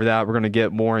looking out for that. We're going to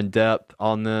get more in depth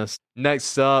on this.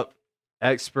 Next up,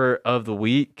 expert of the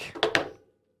week.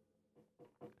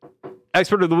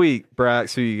 Expert of the week,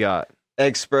 Brax, who you got?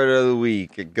 Expert of the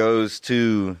week. It goes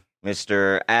to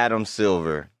Mr. Adam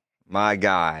Silver, my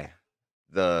guy,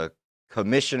 the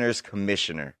commissioner's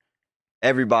commissioner.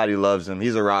 Everybody loves him.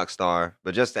 He's a rock star.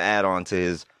 But just to add on to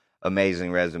his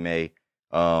amazing resume,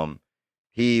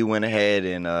 he went ahead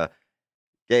and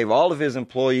gave all of his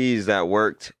employees that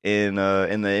worked in the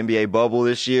NBA bubble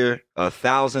this year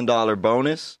 $1,000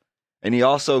 bonus, and he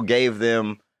also gave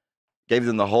them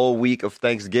the whole week of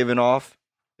Thanksgiving off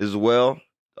as well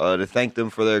to thank them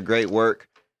for their great work.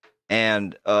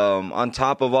 And on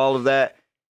top of all of that,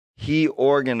 he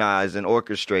organized and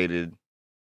orchestrated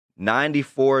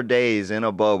 94 days in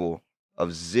a bubble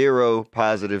of 0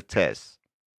 positive tests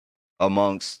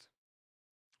amongst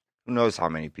who knows how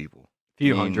many people.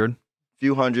 Few hundred.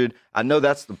 Few hundred. I know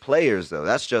that's the players, though.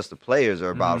 That's just the players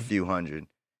are about a few hundred.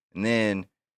 And then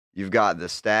you've got the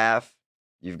staff.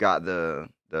 You've got the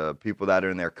people that are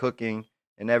in there cooking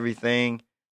and everything.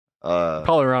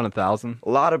 Probably around 1,000. A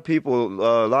lot of people,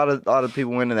 a lot of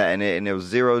people went into that, and it was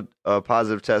 0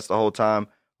 positive tests the whole time.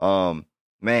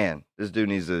 Man, this dude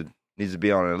needs to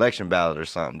be on an election ballot or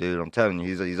something, dude. I'm telling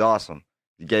you, he's awesome.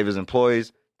 He gave his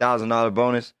employees $1,000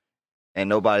 bonus, and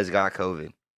nobody's got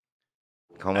COVID.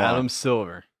 Come on, Adam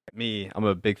Silver. I'm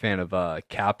a big fan of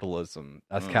capitalism.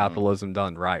 That's capitalism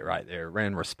done right there.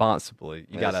 Ran responsibly.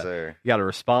 You got a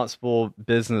responsible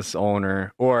business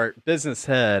owner or business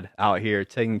head out here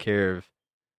taking care of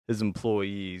his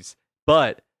employees,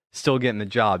 but still getting the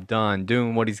job done,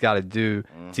 doing what he's got to do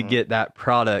to get that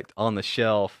product on the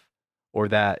shelf or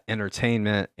that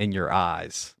entertainment in your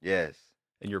eyes. Yes.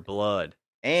 In your blood.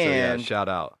 And so, shout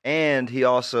out. And he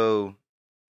also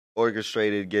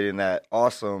orchestrated getting that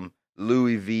awesome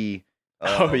Louis V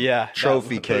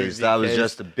trophy case. That was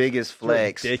just the biggest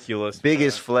flex. Ridiculous.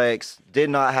 Biggest flex. Did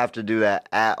not have to do that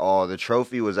at all. The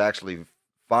trophy was actually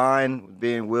fine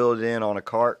being wheeled in on a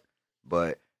cart,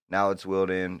 but now it's wheeled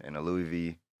in a Louis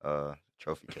V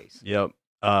trophy case. Yep.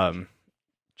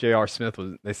 J.R. Smith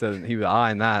they said he was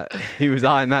eyeing that. He was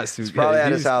eyeing that suit. It's probably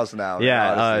at his house now.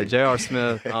 Yeah, J.R.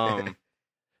 Smith.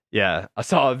 Yeah, I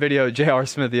saw a video of J.R.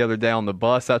 Smith the other day on the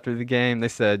bus after the game. They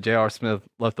said J.R. Smith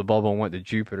left the bubble and went to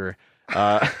Jupiter.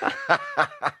 I'm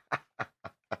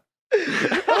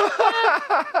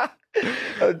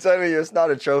telling you, it's not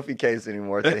a trophy case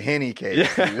anymore. It's a Henny case.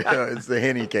 It's the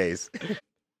Henny case.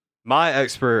 My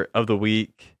expert of the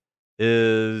week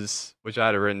is, which I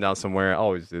had it written down somewhere. I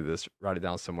always do this, write it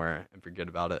down somewhere and forget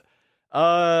about it.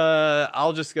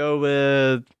 I'll just go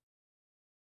with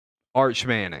Arch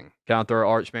Manning. Can I throw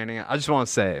Arch Manning? I just want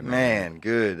to say it, man.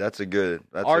 Good. That's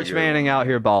Arch Manning out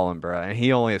here balling, bro. And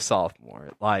he only a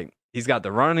sophomore. Like, he's got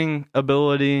the running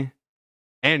ability,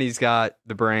 and he's got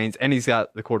the brains, and he's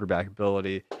got the quarterback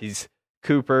ability. He's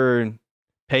Cooper,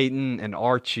 Peyton, and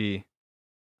Archie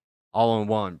all in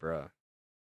one, bro.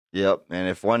 Yep. And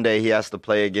if one day he has to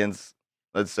play against,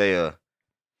 let's say, a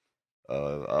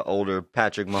older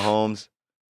Patrick Mahomes,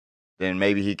 then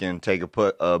maybe he can take a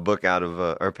book out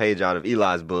of or page out of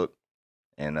Eli's book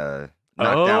and knock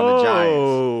down the Giants.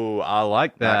 Oh, I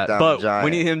like that. But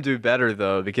we need him to do better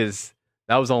though, because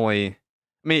that was only.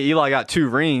 I mean, Eli got 2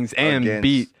 rings and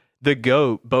beat the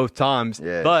GOAT both times.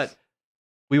 Yes. But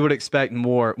we would expect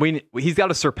more. He's got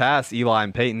to surpass Eli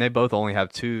and Peyton. They both only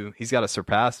have 2. He's got to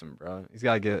surpass them, bro. He's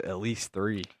got to get at least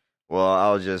 3. Well,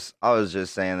 I was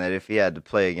just saying that if he had to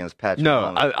play against Patrick,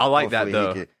 Mahomes, I like that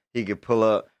though. He could pull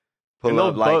up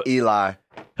like Eli.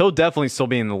 He'll definitely still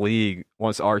be in the league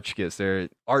once Arch gets there.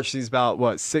 Arch is about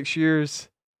what, 6 years?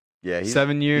 Yeah,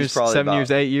 7 years,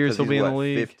 8 years. He'll be in the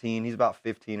league. 15. He's about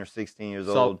 15 or 16 years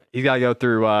old. He's got to go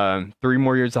through 3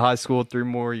 more years of high school, 3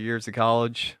 more years of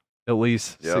college, at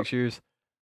least 6 years.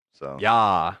 So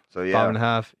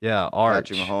 5.5. Yeah, Arch.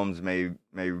 Patrick Mahomes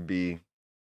may be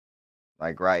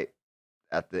like right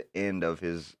at the end of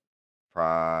his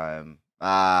prime.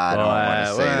 I don't want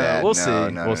to say that. We'll see.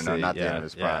 No, not the end of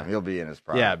his prime. He'll be in his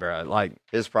prime. Yeah, bro. Like,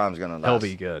 his prime's gonna last. He'll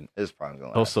be good. His prime's gonna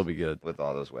last. He'll still be good with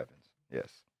all those weapons. Yes.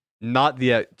 Do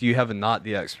you have a not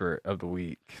the expert of the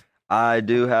week? I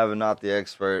do have a not the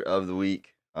expert of the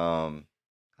week. I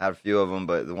have a few of them,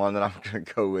 but the one that I'm gonna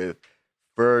go with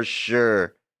for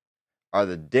sure are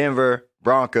the Denver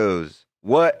Broncos.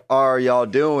 What are y'all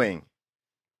doing?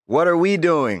 What are we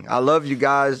doing? I love you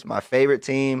guys. My favorite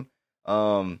team.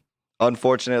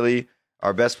 Unfortunately,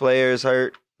 our best player is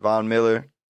hurt, Von Miller.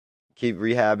 Keep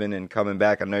rehabbing and coming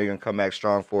back. I know you're going to come back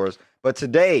strong for us. But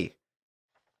today,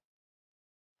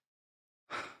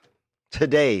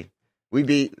 we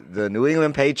beat the New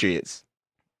England Patriots.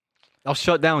 I'll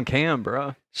shut down Cam,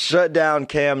 bro. Shut down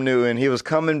Cam Newton. He was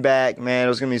coming back, man. It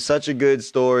was going to be such a good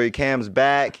story. Cam's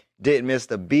back. Didn't miss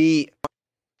the beat.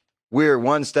 we're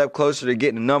one step closer to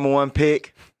getting the number one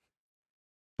pick.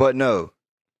 But no,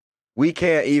 we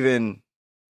can't even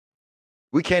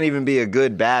be a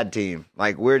good bad team.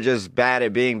 Like, we're just bad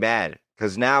at being bad.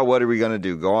 Because now what are we going to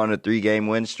do? Go on a 3-game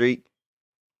win streak?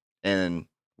 And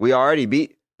we already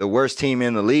beat the worst team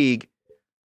in the league.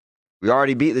 We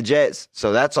already beat the Jets,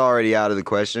 so that's already out of the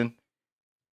question.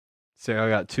 So I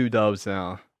got 2 dubs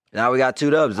now. Now we got 2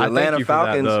 dubs. The Atlanta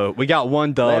Falcons. That, we got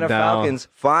 1 dub Atlanta now. Falcons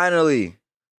finally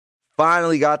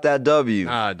got that W.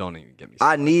 Don't even get me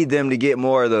started. I need them to get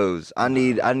more of those. I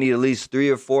need at least 3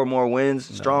 or 4 more wins,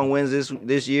 strong wins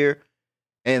this year.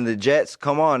 And the Jets,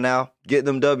 come on now, get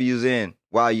them W's in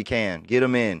while you can. Get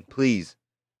them in, please,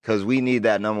 because we need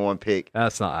that number 1 pick.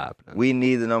 That's not happening. We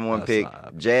need the number 1 pick.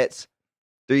 Jets,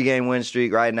 3-game win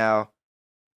streak right now.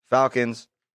 Falcons,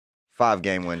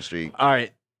 5-game win streak. All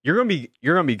right, you're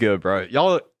gonna be good, bro.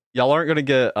 Y'all aren't gonna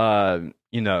get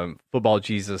football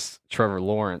Jesus Trevor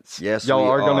Lawrence. Yes, y'all we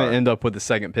are gonna are. end up with the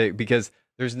 2nd pick because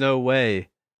there's no way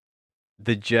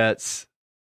the Jets,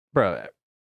 bro.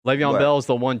 Le'Veon Bell is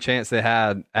the one chance they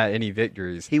had at any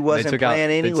victories. He wasn't playing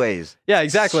anyways. Yeah,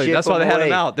 exactly. Ship That's why they him had him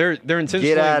away. out. They're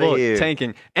intentionally here.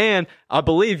 tanking. And I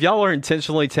believe y'all are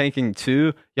intentionally tanking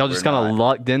too. Y'all just kind of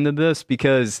lucked into this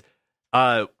because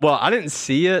I didn't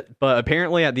see it, but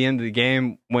apparently at the end of the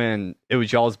game when it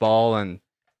was y'all's ball and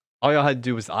all y'all had to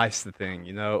do was ice the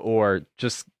thing, or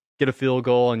just get a field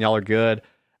goal and y'all are good.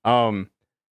 Drew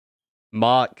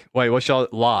Lock,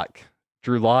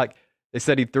 they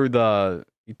said he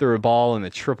threw a ball in the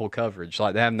triple coverage.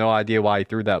 Like, they have no idea why he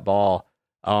threw that ball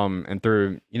and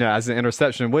threw, as an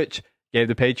interception, which gave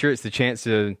the Patriots the chance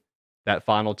to that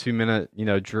final 2-minute,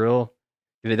 drill,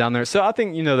 get it down there. So I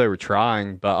think, they were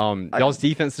trying, but y'all's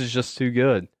defense is just too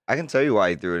good. I can tell you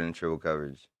why he threw it in triple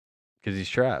coverage. Because he's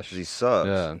trash. Because he sucks.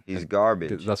 Yeah. He's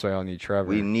garbage. That's why y'all need Trevor.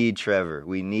 We need Trevor.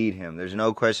 We need him. There's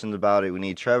no questions about it. We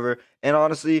need Trevor. And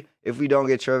honestly, if we don't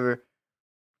get Trevor,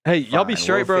 hey, y'all be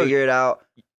straight, we'll bro. Figure it out.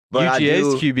 But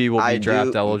UGA's QB will be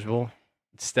draft eligible.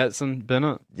 Stetson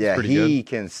Bennett. Yeah, pretty he good.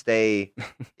 can stay.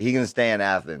 He can stay in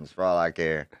Athens for all I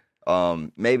care.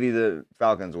 Maybe the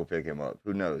Falcons will pick him up.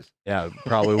 Who knows? Yeah,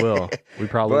 probably will. We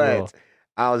probably will.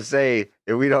 I'll say,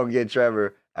 if we don't get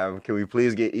Trevor, can we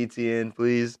please get ETN,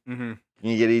 please? Mm-hmm. Can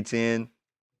you get ETN?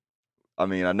 I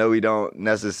mean, I know we don't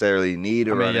necessarily need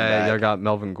a running back. Y'all got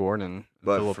Melvin Gordon,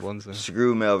 but Phillip Lindsay.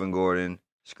 Screw Melvin Gordon.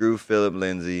 Screw Phillip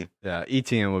Lindsay. Yeah,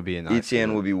 ETN would be a nice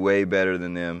ETN would be way better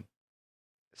than them.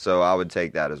 So I would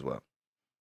take that as well.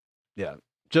 Yeah,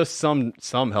 just some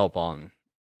help on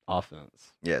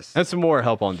offense. Yes. And some more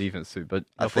help on defense too. But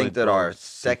I think that our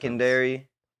secondary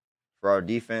for our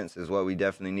defense is what we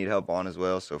definitely need help on as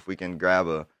well. So if we can grab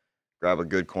a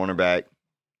good cornerback,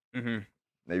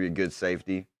 maybe a good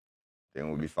safety, then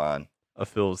we'll be fine. I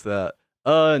feels that.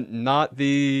 Not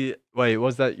the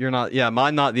was that you're not? Yeah,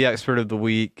 mine not the expert of the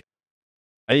week.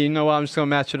 You know what? I'm just gonna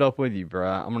match it up with you, bro.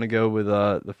 I'm gonna go with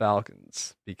the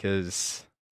Falcons because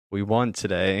we won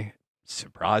today.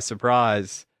 Surprise,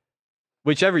 surprise.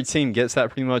 Which every team gets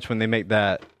that pretty much when they make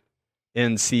that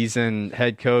in-season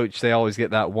head coach. They always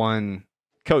get that one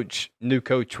new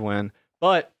coach win.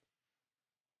 But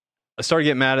I started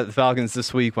getting mad at the Falcons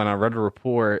this week when I read a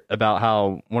report about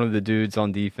how one of the dudes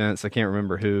on defense, I can't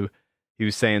remember who, he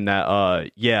was saying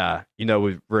that,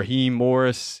 with Raheem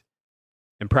Morris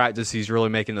in practice, he's really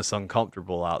making us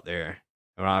uncomfortable out there.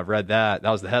 And when I read that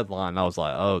was the headline. I was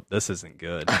like, oh, this isn't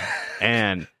good.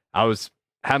 And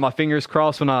had my fingers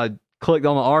crossed when I clicked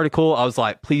on the article. I was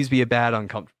like, please be a bad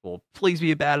uncomfortable. Please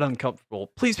be a bad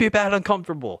uncomfortable. Please be a bad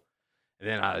uncomfortable. And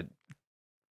then I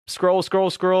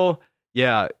scroll.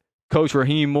 Yeah, Coach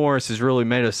Raheem Morris has really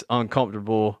made us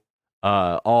uncomfortable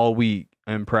all week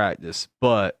in practice,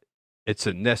 but it's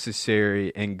a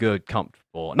necessary and good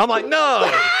comfortable. And I'm like,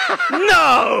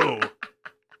 no!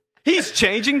 He's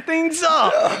changing things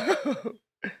up.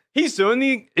 He's doing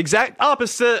the exact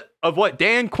opposite of what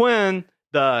Dan Quinn,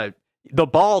 the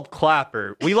bald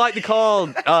clapper. We like to call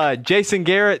Jason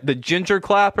Garrett the ginger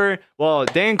clapper. Well,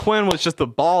 Dan Quinn was just the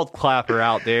bald clapper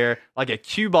out there, like a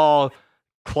cue ball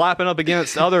clapping up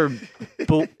against other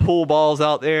pool balls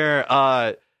out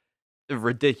there.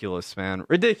 Ridiculous, man.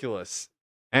 Ridiculous.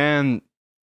 And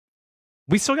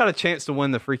we still got a chance to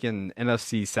win the freaking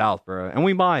NFC South, bro. And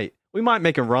we might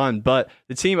make a run, but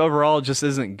the team overall just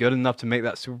isn't good enough to make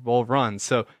that Super Bowl run.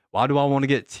 So why do I want to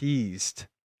get teased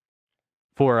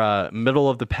for a middle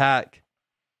of the pack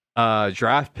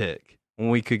draft pick when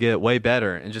we could get way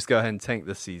better and just go ahead and tank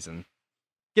this season?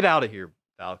 Get out of here,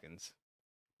 Falcons.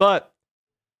 But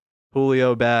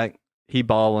Julio back, he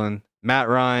balling. Matt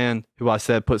Ryan, who I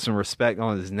said put some respect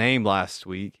on his name last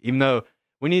week, even though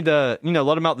We need to,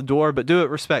 let him out the door, but do it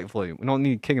respectfully. We don't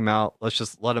need to kick him out. Let's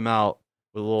just let him out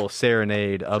with a little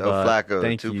serenade of Joe Flacco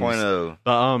thank 2.0.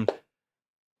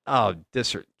 But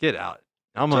get out.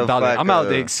 I'm Joe about Flacco.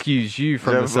 to excuse you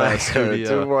from Joe this Flacco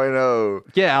studio.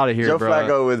 2.0. Get out of here, Joe bro.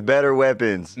 Flacco with better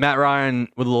weapons. Matt Ryan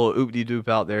with a little oop-de-doop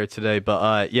out there today.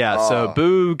 But, so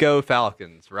boo, go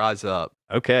Falcons. Rise up.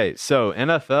 Okay, so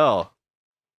NFL.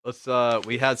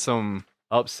 We had some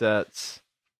upsets.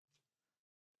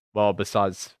 Well,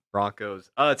 besides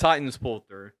Broncos. Titans pulled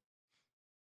through.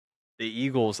 The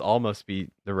Eagles almost beat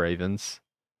the Ravens.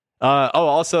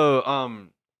 Also,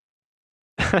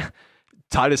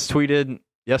 Titus tweeted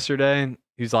yesterday.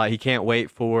 He's like, he can't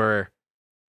wait for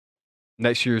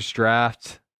next year's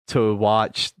draft to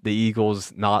watch the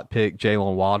Eagles not pick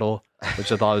Jalen Waddle,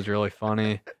 which I thought was really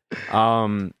funny.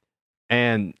 And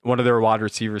one of their wide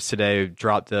receivers today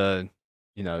dropped an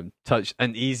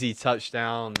easy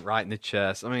touchdown right in the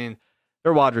chest. I mean,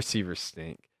 their wide receivers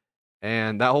stink.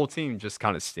 And that whole team just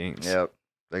kind of stinks. Yep.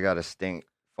 They got a stink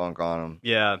funk on them.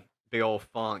 Yeah, big old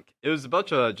funk. It was a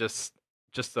bunch of just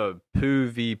a poo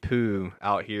v poo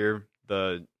out here.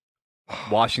 The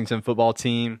Washington football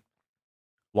team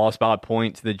lost by a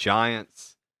point to the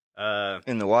Giants.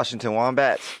 In the Washington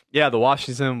Wombats? Yeah, the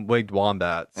Washington Wigged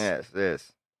Wombats.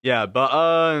 Yes. Yeah,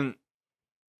 but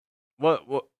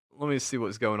what let me see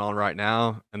what's going on right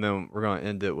now, and then we're gonna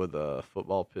end it with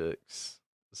football picks.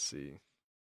 Let's see.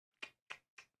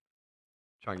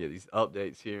 Trying to get these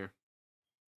updates here.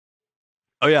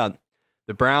 Oh yeah,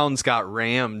 the Browns got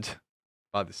rammed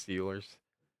by the Steelers.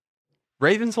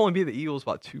 Ravens only beat the Eagles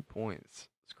by 2 points.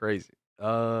 It's crazy.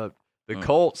 The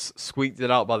Colts squeaked it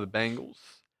out by the Bengals.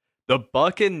 The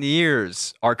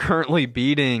Buccaneers are currently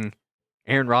beating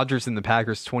Aaron Rodgers and the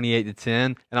Packers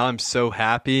 28-10, and I'm so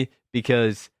happy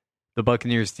because the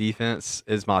Buccaneers defense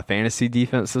is my fantasy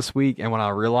defense this week. And when I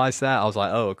realized that, I was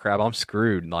like, oh crap, I'm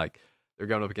screwed. Like, they're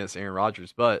going up against Aaron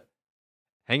Rodgers, but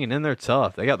hanging in there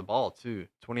tough. They got the ball too,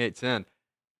 28-10.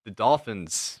 The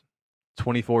Dolphins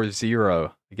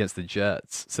 24-0 against the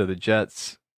Jets. So the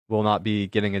Jets will not be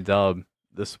getting a dub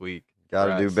this week.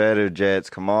 Got to do better, Jets.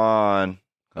 Come on.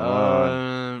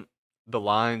 The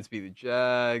Lions beat the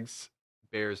Jags.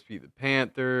 Bears beat the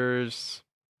Panthers.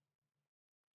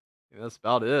 Yeah, that's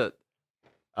about it.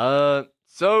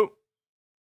 So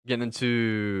getting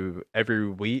into every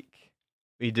week,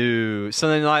 we do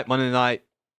Sunday night, Monday night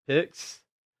picks,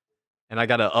 and I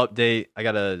got to update. I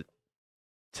got to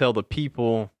tell the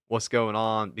people what's going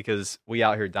on because we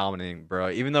out here dominating, bro.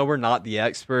 Even though we're not the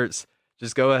experts,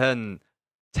 just go ahead and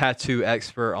tattoo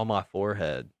expert on my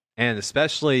forehead. And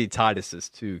especially Titus's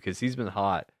too, because he's been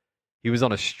hot. He was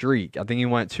on a streak. I think he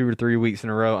went 2 or 3 weeks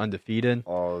in a row undefeated.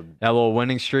 That little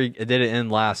winning streak. It didn't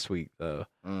end last week though.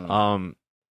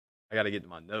 I got to get to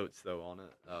my notes though on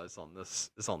it. It's on this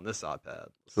iPad.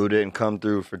 Who didn't come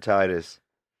through for Titus?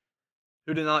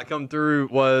 Who did not come through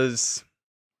was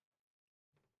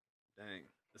dang.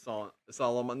 It's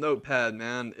all on my notepad,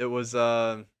 man. It was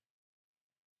a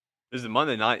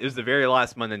Monday night. It was the very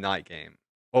last Monday night game.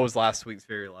 What was last week's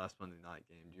very last Monday night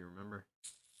game? Do you remember?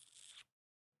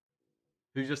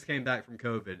 Who just came back from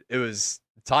COVID? It was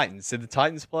the Titans. Did the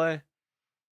Titans play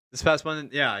this past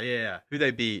Monday? Yeah. Who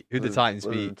they beat? Who the Titans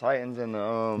beat? The Titans and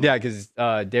the Yeah, because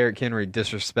Derrick Henry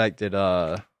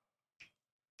disrespected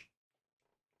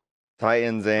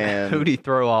Titans and who'd he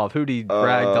throw off? Who'd he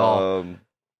dragged off?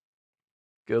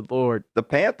 Good Lord. The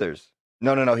Panthers.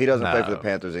 No. He doesn't play for the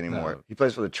Panthers anymore. No. He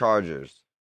plays for the Chargers.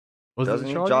 Doesn't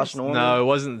he? Chargers? Josh Norman? No, it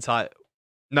wasn't the Titans.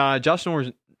 Nah, Josh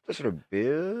Norman. Plays for the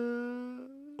Bills.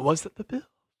 Was it the Bills?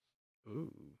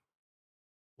 Ooh.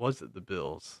 Was it the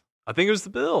Bills? I think it was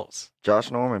the Bills. Josh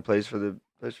Norman plays for the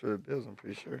Bills, I'm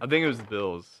pretty sure. I think it was the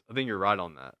Bills. I think you're right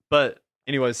on that. But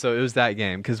anyway, so it was that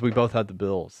game because we both had the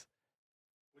Bills.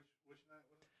 Which night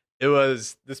was it? It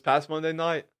was this past Monday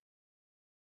night.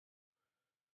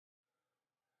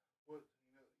 It was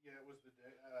the day.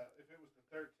 If it was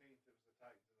the 13th, it was the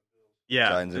Titans and the Bills. Yeah,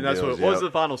 Titans and and that's Bills, what was the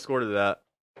final score to that?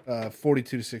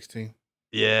 42-16.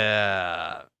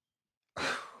 Yeah.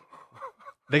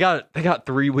 They got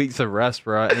 3 weeks of rest,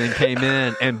 bro, and then came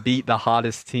in and beat the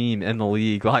hottest team in the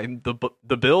league. Like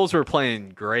the Bills were playing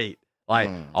great. Like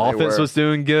offense was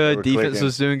doing good, defense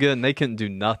was doing good, and they couldn't do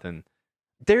nothing.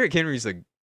 Derrick Henry's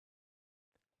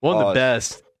one of the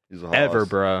best ever,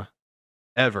 bro.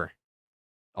 Ever.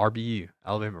 RBU,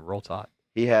 Alabama, Roll Tide.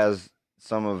 He has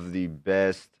some of the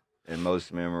best and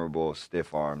most memorable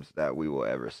stiff arms that we will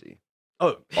ever see.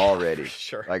 Oh, already,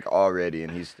 sure. Like already,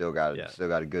 and he's still got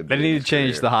a good. They need to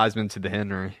change the Heisman to the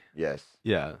Henry. Yes.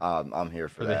 Yeah. I'm here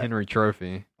for that. The Henry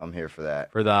Trophy. I'm here for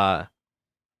that. For the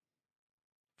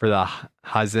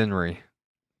Heisenry.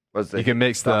 You can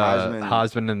mix the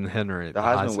Heisman and Henry. The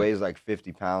Heisman weighs like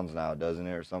 50 pounds now, doesn't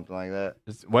it, or something like that?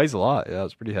 It weighs a lot. Yeah,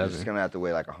 it's pretty heavy. It's gonna have to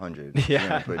weigh like 100. Yeah, you're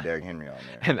gonna put Derrick Henry on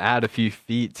there and add a few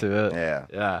feet to it.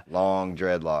 Yeah. Long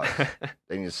dreadlocks.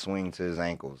 They need to swing to his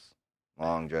ankles.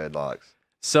 Long dreadlocks.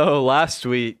 So last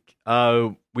week,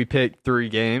 we picked 3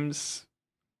 games.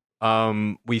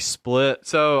 We split.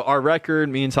 So our record,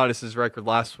 me and Titus's record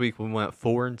last week, we went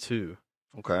 4-2.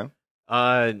 Okay.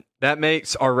 That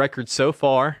makes our record so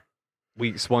far,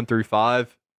 weeks 1 through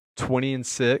 5,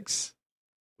 20-6,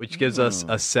 which gives us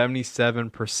a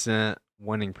 77%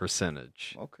 winning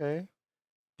percentage. Okay.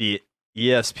 The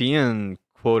ESPN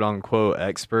quote unquote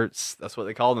experts, that's what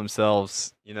they call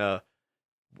themselves,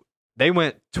 they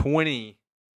went 20-10.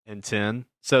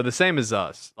 So the same as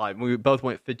us. Like we both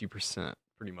went 50%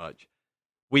 pretty much.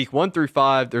 Week 1 through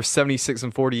 5, they're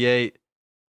 76-48.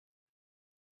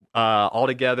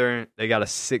 Altogether, they got a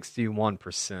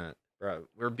 61%. Bro,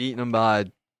 we're beating them by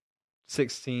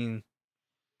 16%.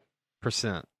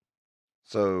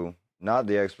 So, not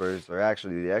the experts, they're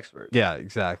actually the experts. Yeah,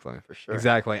 exactly. For sure.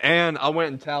 Exactly. And I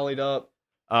went and tallied up.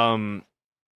 I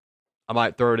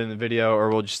might throw it in the video or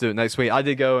we'll just do it next week. I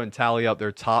did go and tally up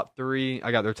their top 3.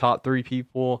 I got their top 3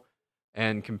 people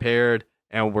and compared,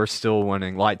 and we're still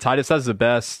winning. Like, Titus has the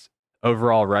best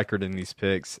overall record in these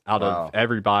picks out of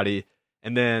everybody.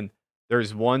 And then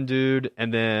there's one dude,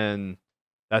 and then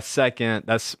that's second.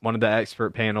 That's one of the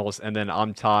expert panels. And then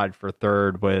I'm tied for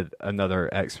third with another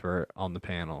expert on the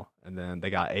panel. And then they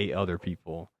got 8 other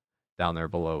people down there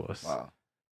below us. Wow.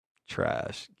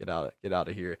 Trash. Get out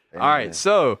of here. Amen. All right.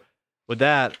 So with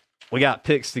that, we got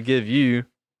picks to give you.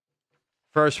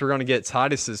 First, we're going to get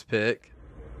Titus's pick.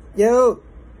 Yo,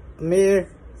 Amir,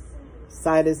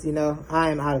 Titus, I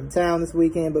am out of town this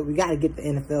weekend, but we got to get the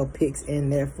NFL picks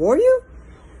in there for you.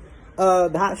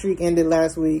 The hot streak ended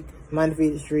last week. My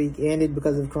undefeated streak ended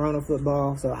because of Corona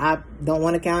football, so I don't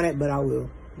want to count it, but I will.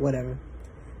 Whatever.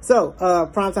 So,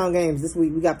 primetime games. This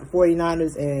week we got the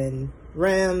 49ers and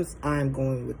Rams. I'm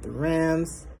going with the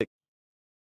Rams.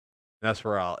 That's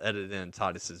where I'll edit in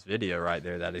Titus's video right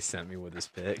there that he sent me with his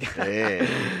pick. Hey.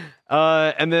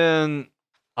 And then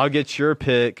I'll get your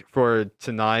pick for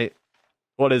tonight.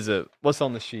 What is it? What's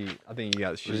on the sheet? I think you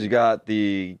got the sheet. You got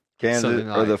the Kansas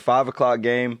or the 5 o'clock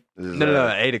game.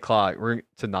 No, 8 o'clock. We're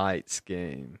tonight's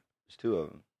game. There's 2 of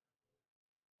them.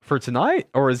 For tonight,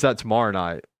 or is that tomorrow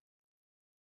night?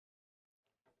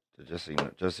 Just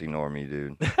ignore me,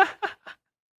 dude. God,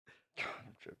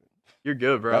 I'm tripping. You're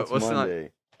good, bro. That's Monday.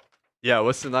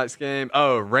 What's tonight's game?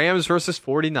 Oh, Rams versus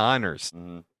 49ers.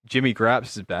 Mm-hmm. Jimmy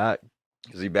Graps is back.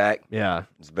 Is he back? Yeah.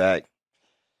 He's back.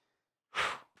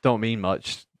 Don't mean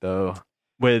much, though.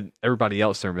 With everybody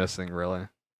else they're missing, really.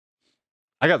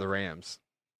 I got the Rams.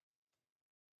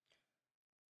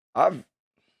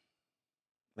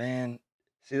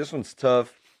 See, this one's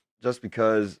tough just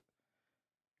because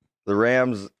the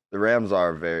Rams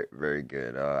are very, very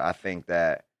good. I think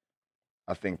they're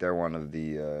one of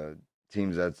the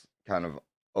teams that's kind of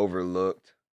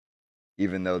overlooked,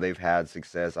 even though they've had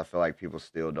success. I feel like people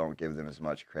still don't give them as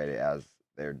much credit as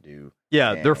they're due.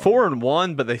 Yeah, they're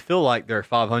 4-1, but they feel like they're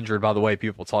 500 by the way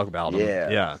people talk about them.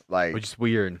 Yeah, which is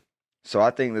weird. So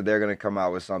I think that they're gonna come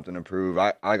out with something to prove.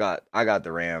 I got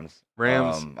the Rams.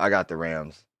 I got the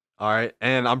Rams. All right,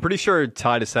 and I'm pretty sure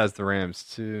Titus has the Rams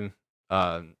too.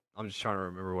 I'm just trying to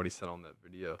remember what he said on that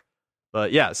video,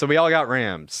 but yeah. So we all got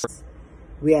Rams.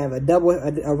 We have a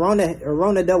Rona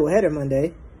doubleheader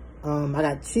Monday. I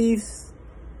got Chiefs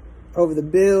over the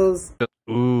Bills.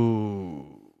 Ooh.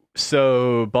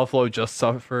 So Buffalo just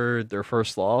suffered their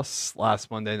first loss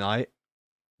last Monday night,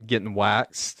 getting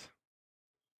waxed.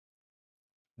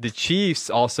 The Chiefs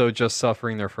also just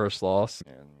suffering their first loss.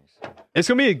 It's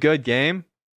going to be a good game.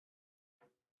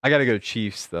 I got to go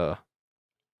Chiefs, though.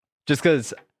 Just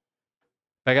because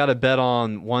I got to bet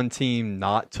on one team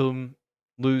not to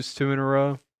lose 2 in a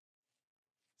row,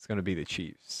 it's going to be the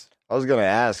Chiefs. I was going to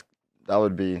ask, that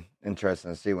would be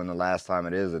interesting to see when the last time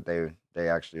it is that they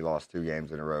actually lost 2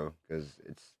 games in a row, because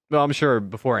it's... Well, I'm sure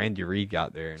before Andy Reid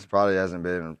got there. It probably hasn't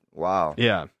been a while.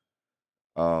 Yeah.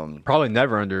 Probably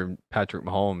never under Patrick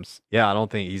Mahomes. Yeah, I don't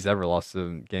think he's ever lost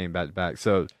a game back to back.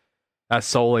 So that's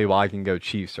solely why I can go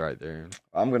Chiefs right there.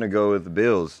 I'm going to go with the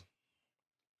Bills.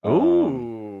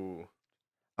 Ooh.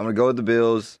 I'm going to go with the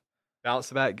Bills.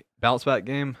 Bounce back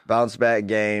game. Bounce back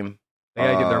game. They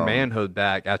got to get their manhood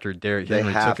back after Derrick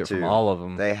Henry took it from all of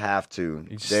them. They have to.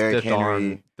 Derrick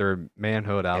Henry, their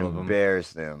manhood out of them.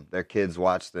 Embarrass them. Their kids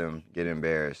watch them get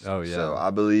embarrassed. Oh, yeah. So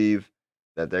I believe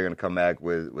that they're going to come back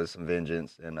with some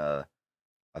vengeance, and I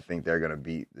think they're going to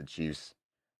beat the Chiefs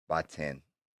by 10.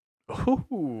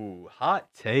 Ooh, hot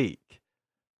take.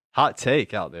 Hot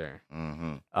take out there.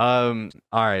 Mm-hmm. All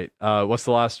right. What's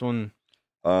the last one?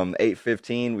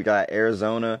 8:15. We got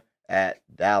Arizona at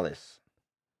Dallas.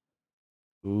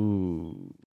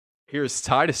 Ooh. Here's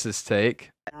Titus's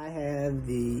take. I have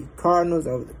the Cardinals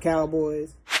over the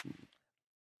Cowboys.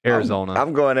 Arizona.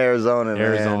 I'm going Arizona, man.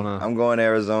 Arizona. I'm going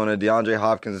Arizona. DeAndre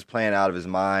Hopkins is playing out of his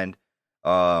mind.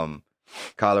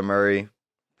 Kyler Murray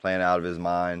playing out of his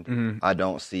mind. Mhm. I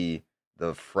don't see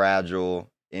the fragile,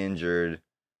 injured,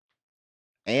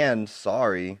 and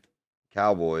sorry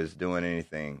Cowboys doing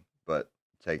anything but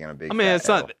taking a big. I mean,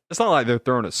 fat it's L. not like they're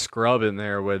throwing a scrub in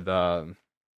there with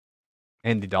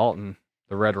Andy Dalton,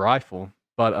 the Red Rifle.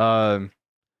 But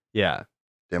yeah,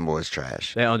 Them boys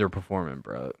trash. they underperforming,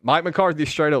 bro. Mike McCarthy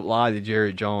straight up lied to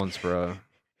Jerry Jones, bro.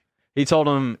 He told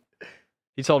him,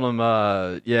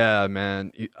 yeah,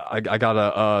 man, I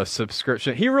got a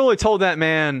subscription. He really told that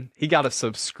man he got a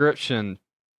subscription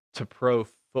to Pro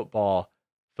Football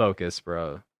Focus,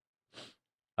 bro.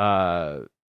 Come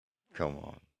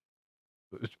on.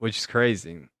 Which is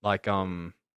crazy. Like,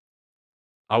 I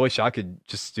wish I could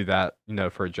just do that,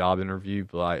 for a job interview.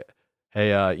 But like,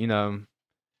 hey,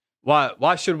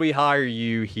 why should we hire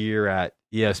you here at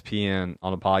ESPN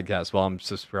on a podcast? Well, I'm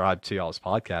subscribed to y'all's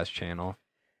podcast channel.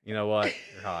 You know what?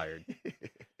 You're hired.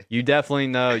 You definitely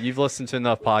know. You've listened to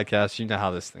enough podcasts. You know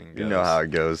how this thing goes. You know how it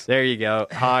goes. There you go.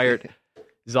 Hired.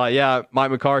 He's like, yeah,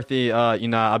 Mike McCarthy, I've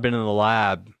been in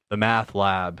the math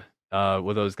lab,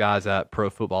 with those guys at Pro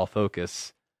Football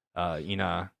Focus.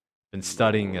 Been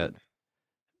studying it.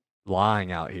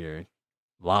 Lying out here.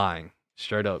 Lying.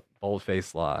 Straight up,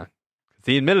 bold-faced lie.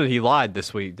 He admitted he lied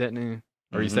this week, didn't he?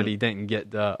 Or he said he didn't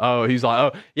get he's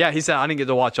like, he said, I didn't get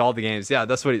to watch all the games. Yeah,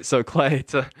 that's what so Clay,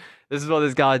 this is what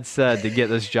this guy said to get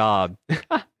this job.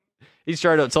 He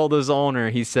straight up told his owner,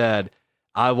 he said,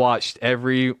 I watched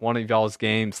every one of y'all's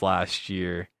games last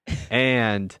year,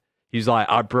 and he's like,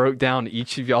 I broke down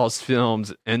each of y'all's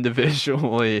films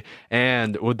individually,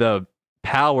 and with the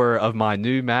power of my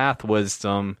new math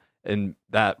wisdom and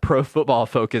that Pro Football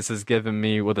Focus has given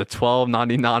me with a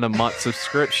 $12.99 a month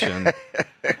subscription,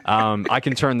 I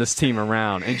can turn this team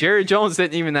around. And Jerry Jones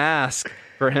didn't even ask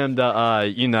for him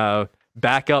to,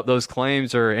 back up those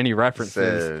claims or any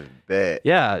references.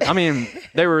 Yeah, I mean,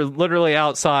 they were literally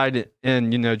outside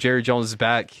in, Jerry Jones'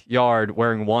 backyard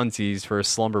wearing onesies for a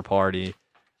slumber party.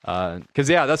 Because,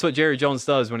 that's what Jerry Jones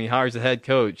does when he hires a head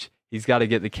coach. He's got to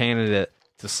get the candidate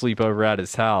to sleep over at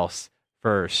his house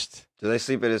first. Do they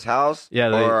sleep at his house?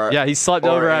 Yeah, he slept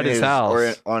over at his house.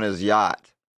 Or on his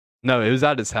yacht? No, it was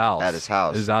at his house. At his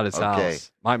house. It was at his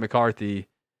house. Mike McCarthy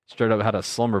straight up had a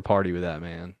slumber party with that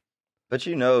man. But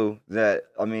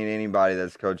anybody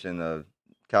that's coaching the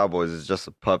Cowboys is just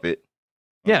a puppet.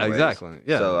 Yeah, exactly.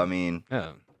 Yeah. So,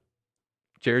 yeah.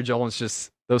 Jerry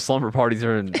Jones those slumber parties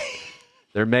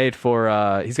they're made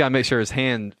for, he's got to make sure his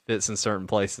hand fits in certain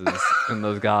places in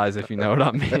those guys, if you know what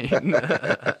I mean.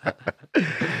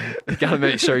 You got to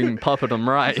make sure you can puppet them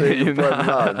right.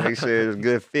 Make sure it's a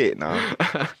good fit now.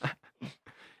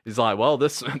 He's like, well,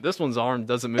 this one's arm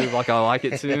doesn't move like I like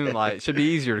it to. Like, it should be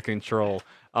easier to control.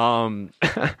 I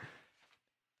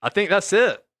think that's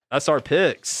it. That's our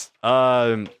picks.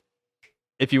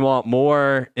 If you want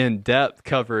more in-depth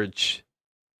coverage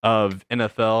of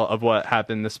NFL, of what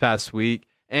happened this past week,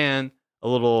 and a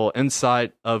little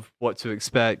insight of what to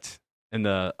expect in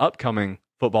the upcoming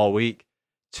football week,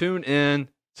 tune in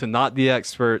to Not the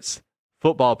Experts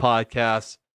football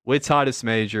podcast with Titus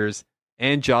Majors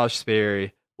and Josh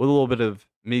Sperry, with a little bit of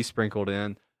me sprinkled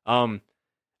in.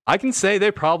 I can say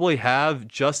they probably have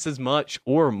just as much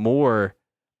or more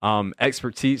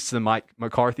expertise than Mike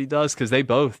McCarthy does, because they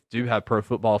both do have Pro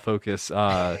Football Focus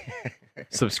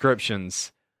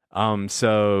subscriptions.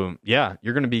 So yeah,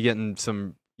 you're going to be getting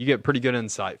you get pretty good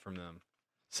insight from them.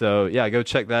 So yeah, go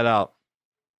check that out.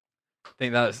 I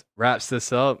think that wraps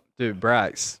this up. Dude,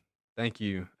 Brax, thank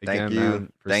you again,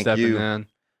 man, for stepping in.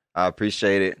 I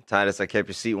appreciate it. Titus, I kept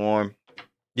your seat warm.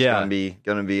 Yeah. It's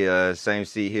gonna be same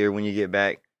seat here when you get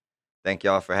back. Thank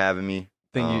y'all for having me.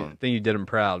 Think you did him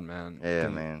proud, man. Yeah,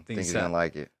 man. Think he's gonna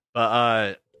like it.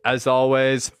 But as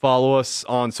always, follow us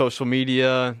on social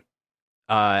media,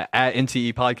 at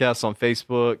NTE Podcast on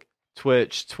Facebook,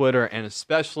 Twitch, Twitter, and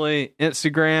especially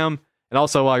Instagram. And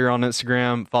also, while you're on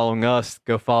Instagram following us,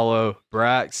 go follow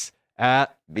Brax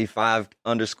at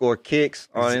B5_kicks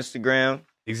on Instagram.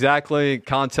 Exactly.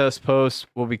 Contest posts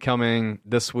will be coming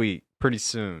this week, pretty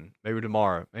soon. Maybe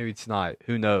tomorrow, maybe tonight.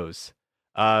 Who knows?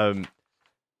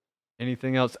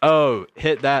 Anything else? Oh,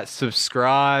 hit that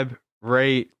subscribe,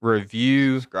 rate,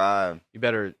 review. Subscribe. You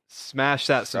better smash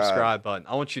that subscribe button.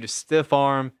 I want you to stiff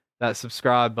arm that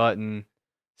subscribe button.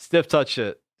 Stiff touch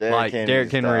it.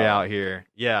 Derrick Henry out here.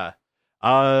 Yeah.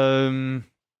 There's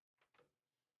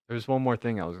one more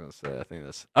thing I was gonna say. I think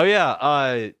this. Oh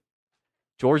yeah.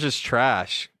 Georgia's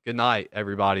trash. Good night,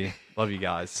 everybody. Love you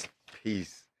guys.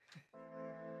 Peace.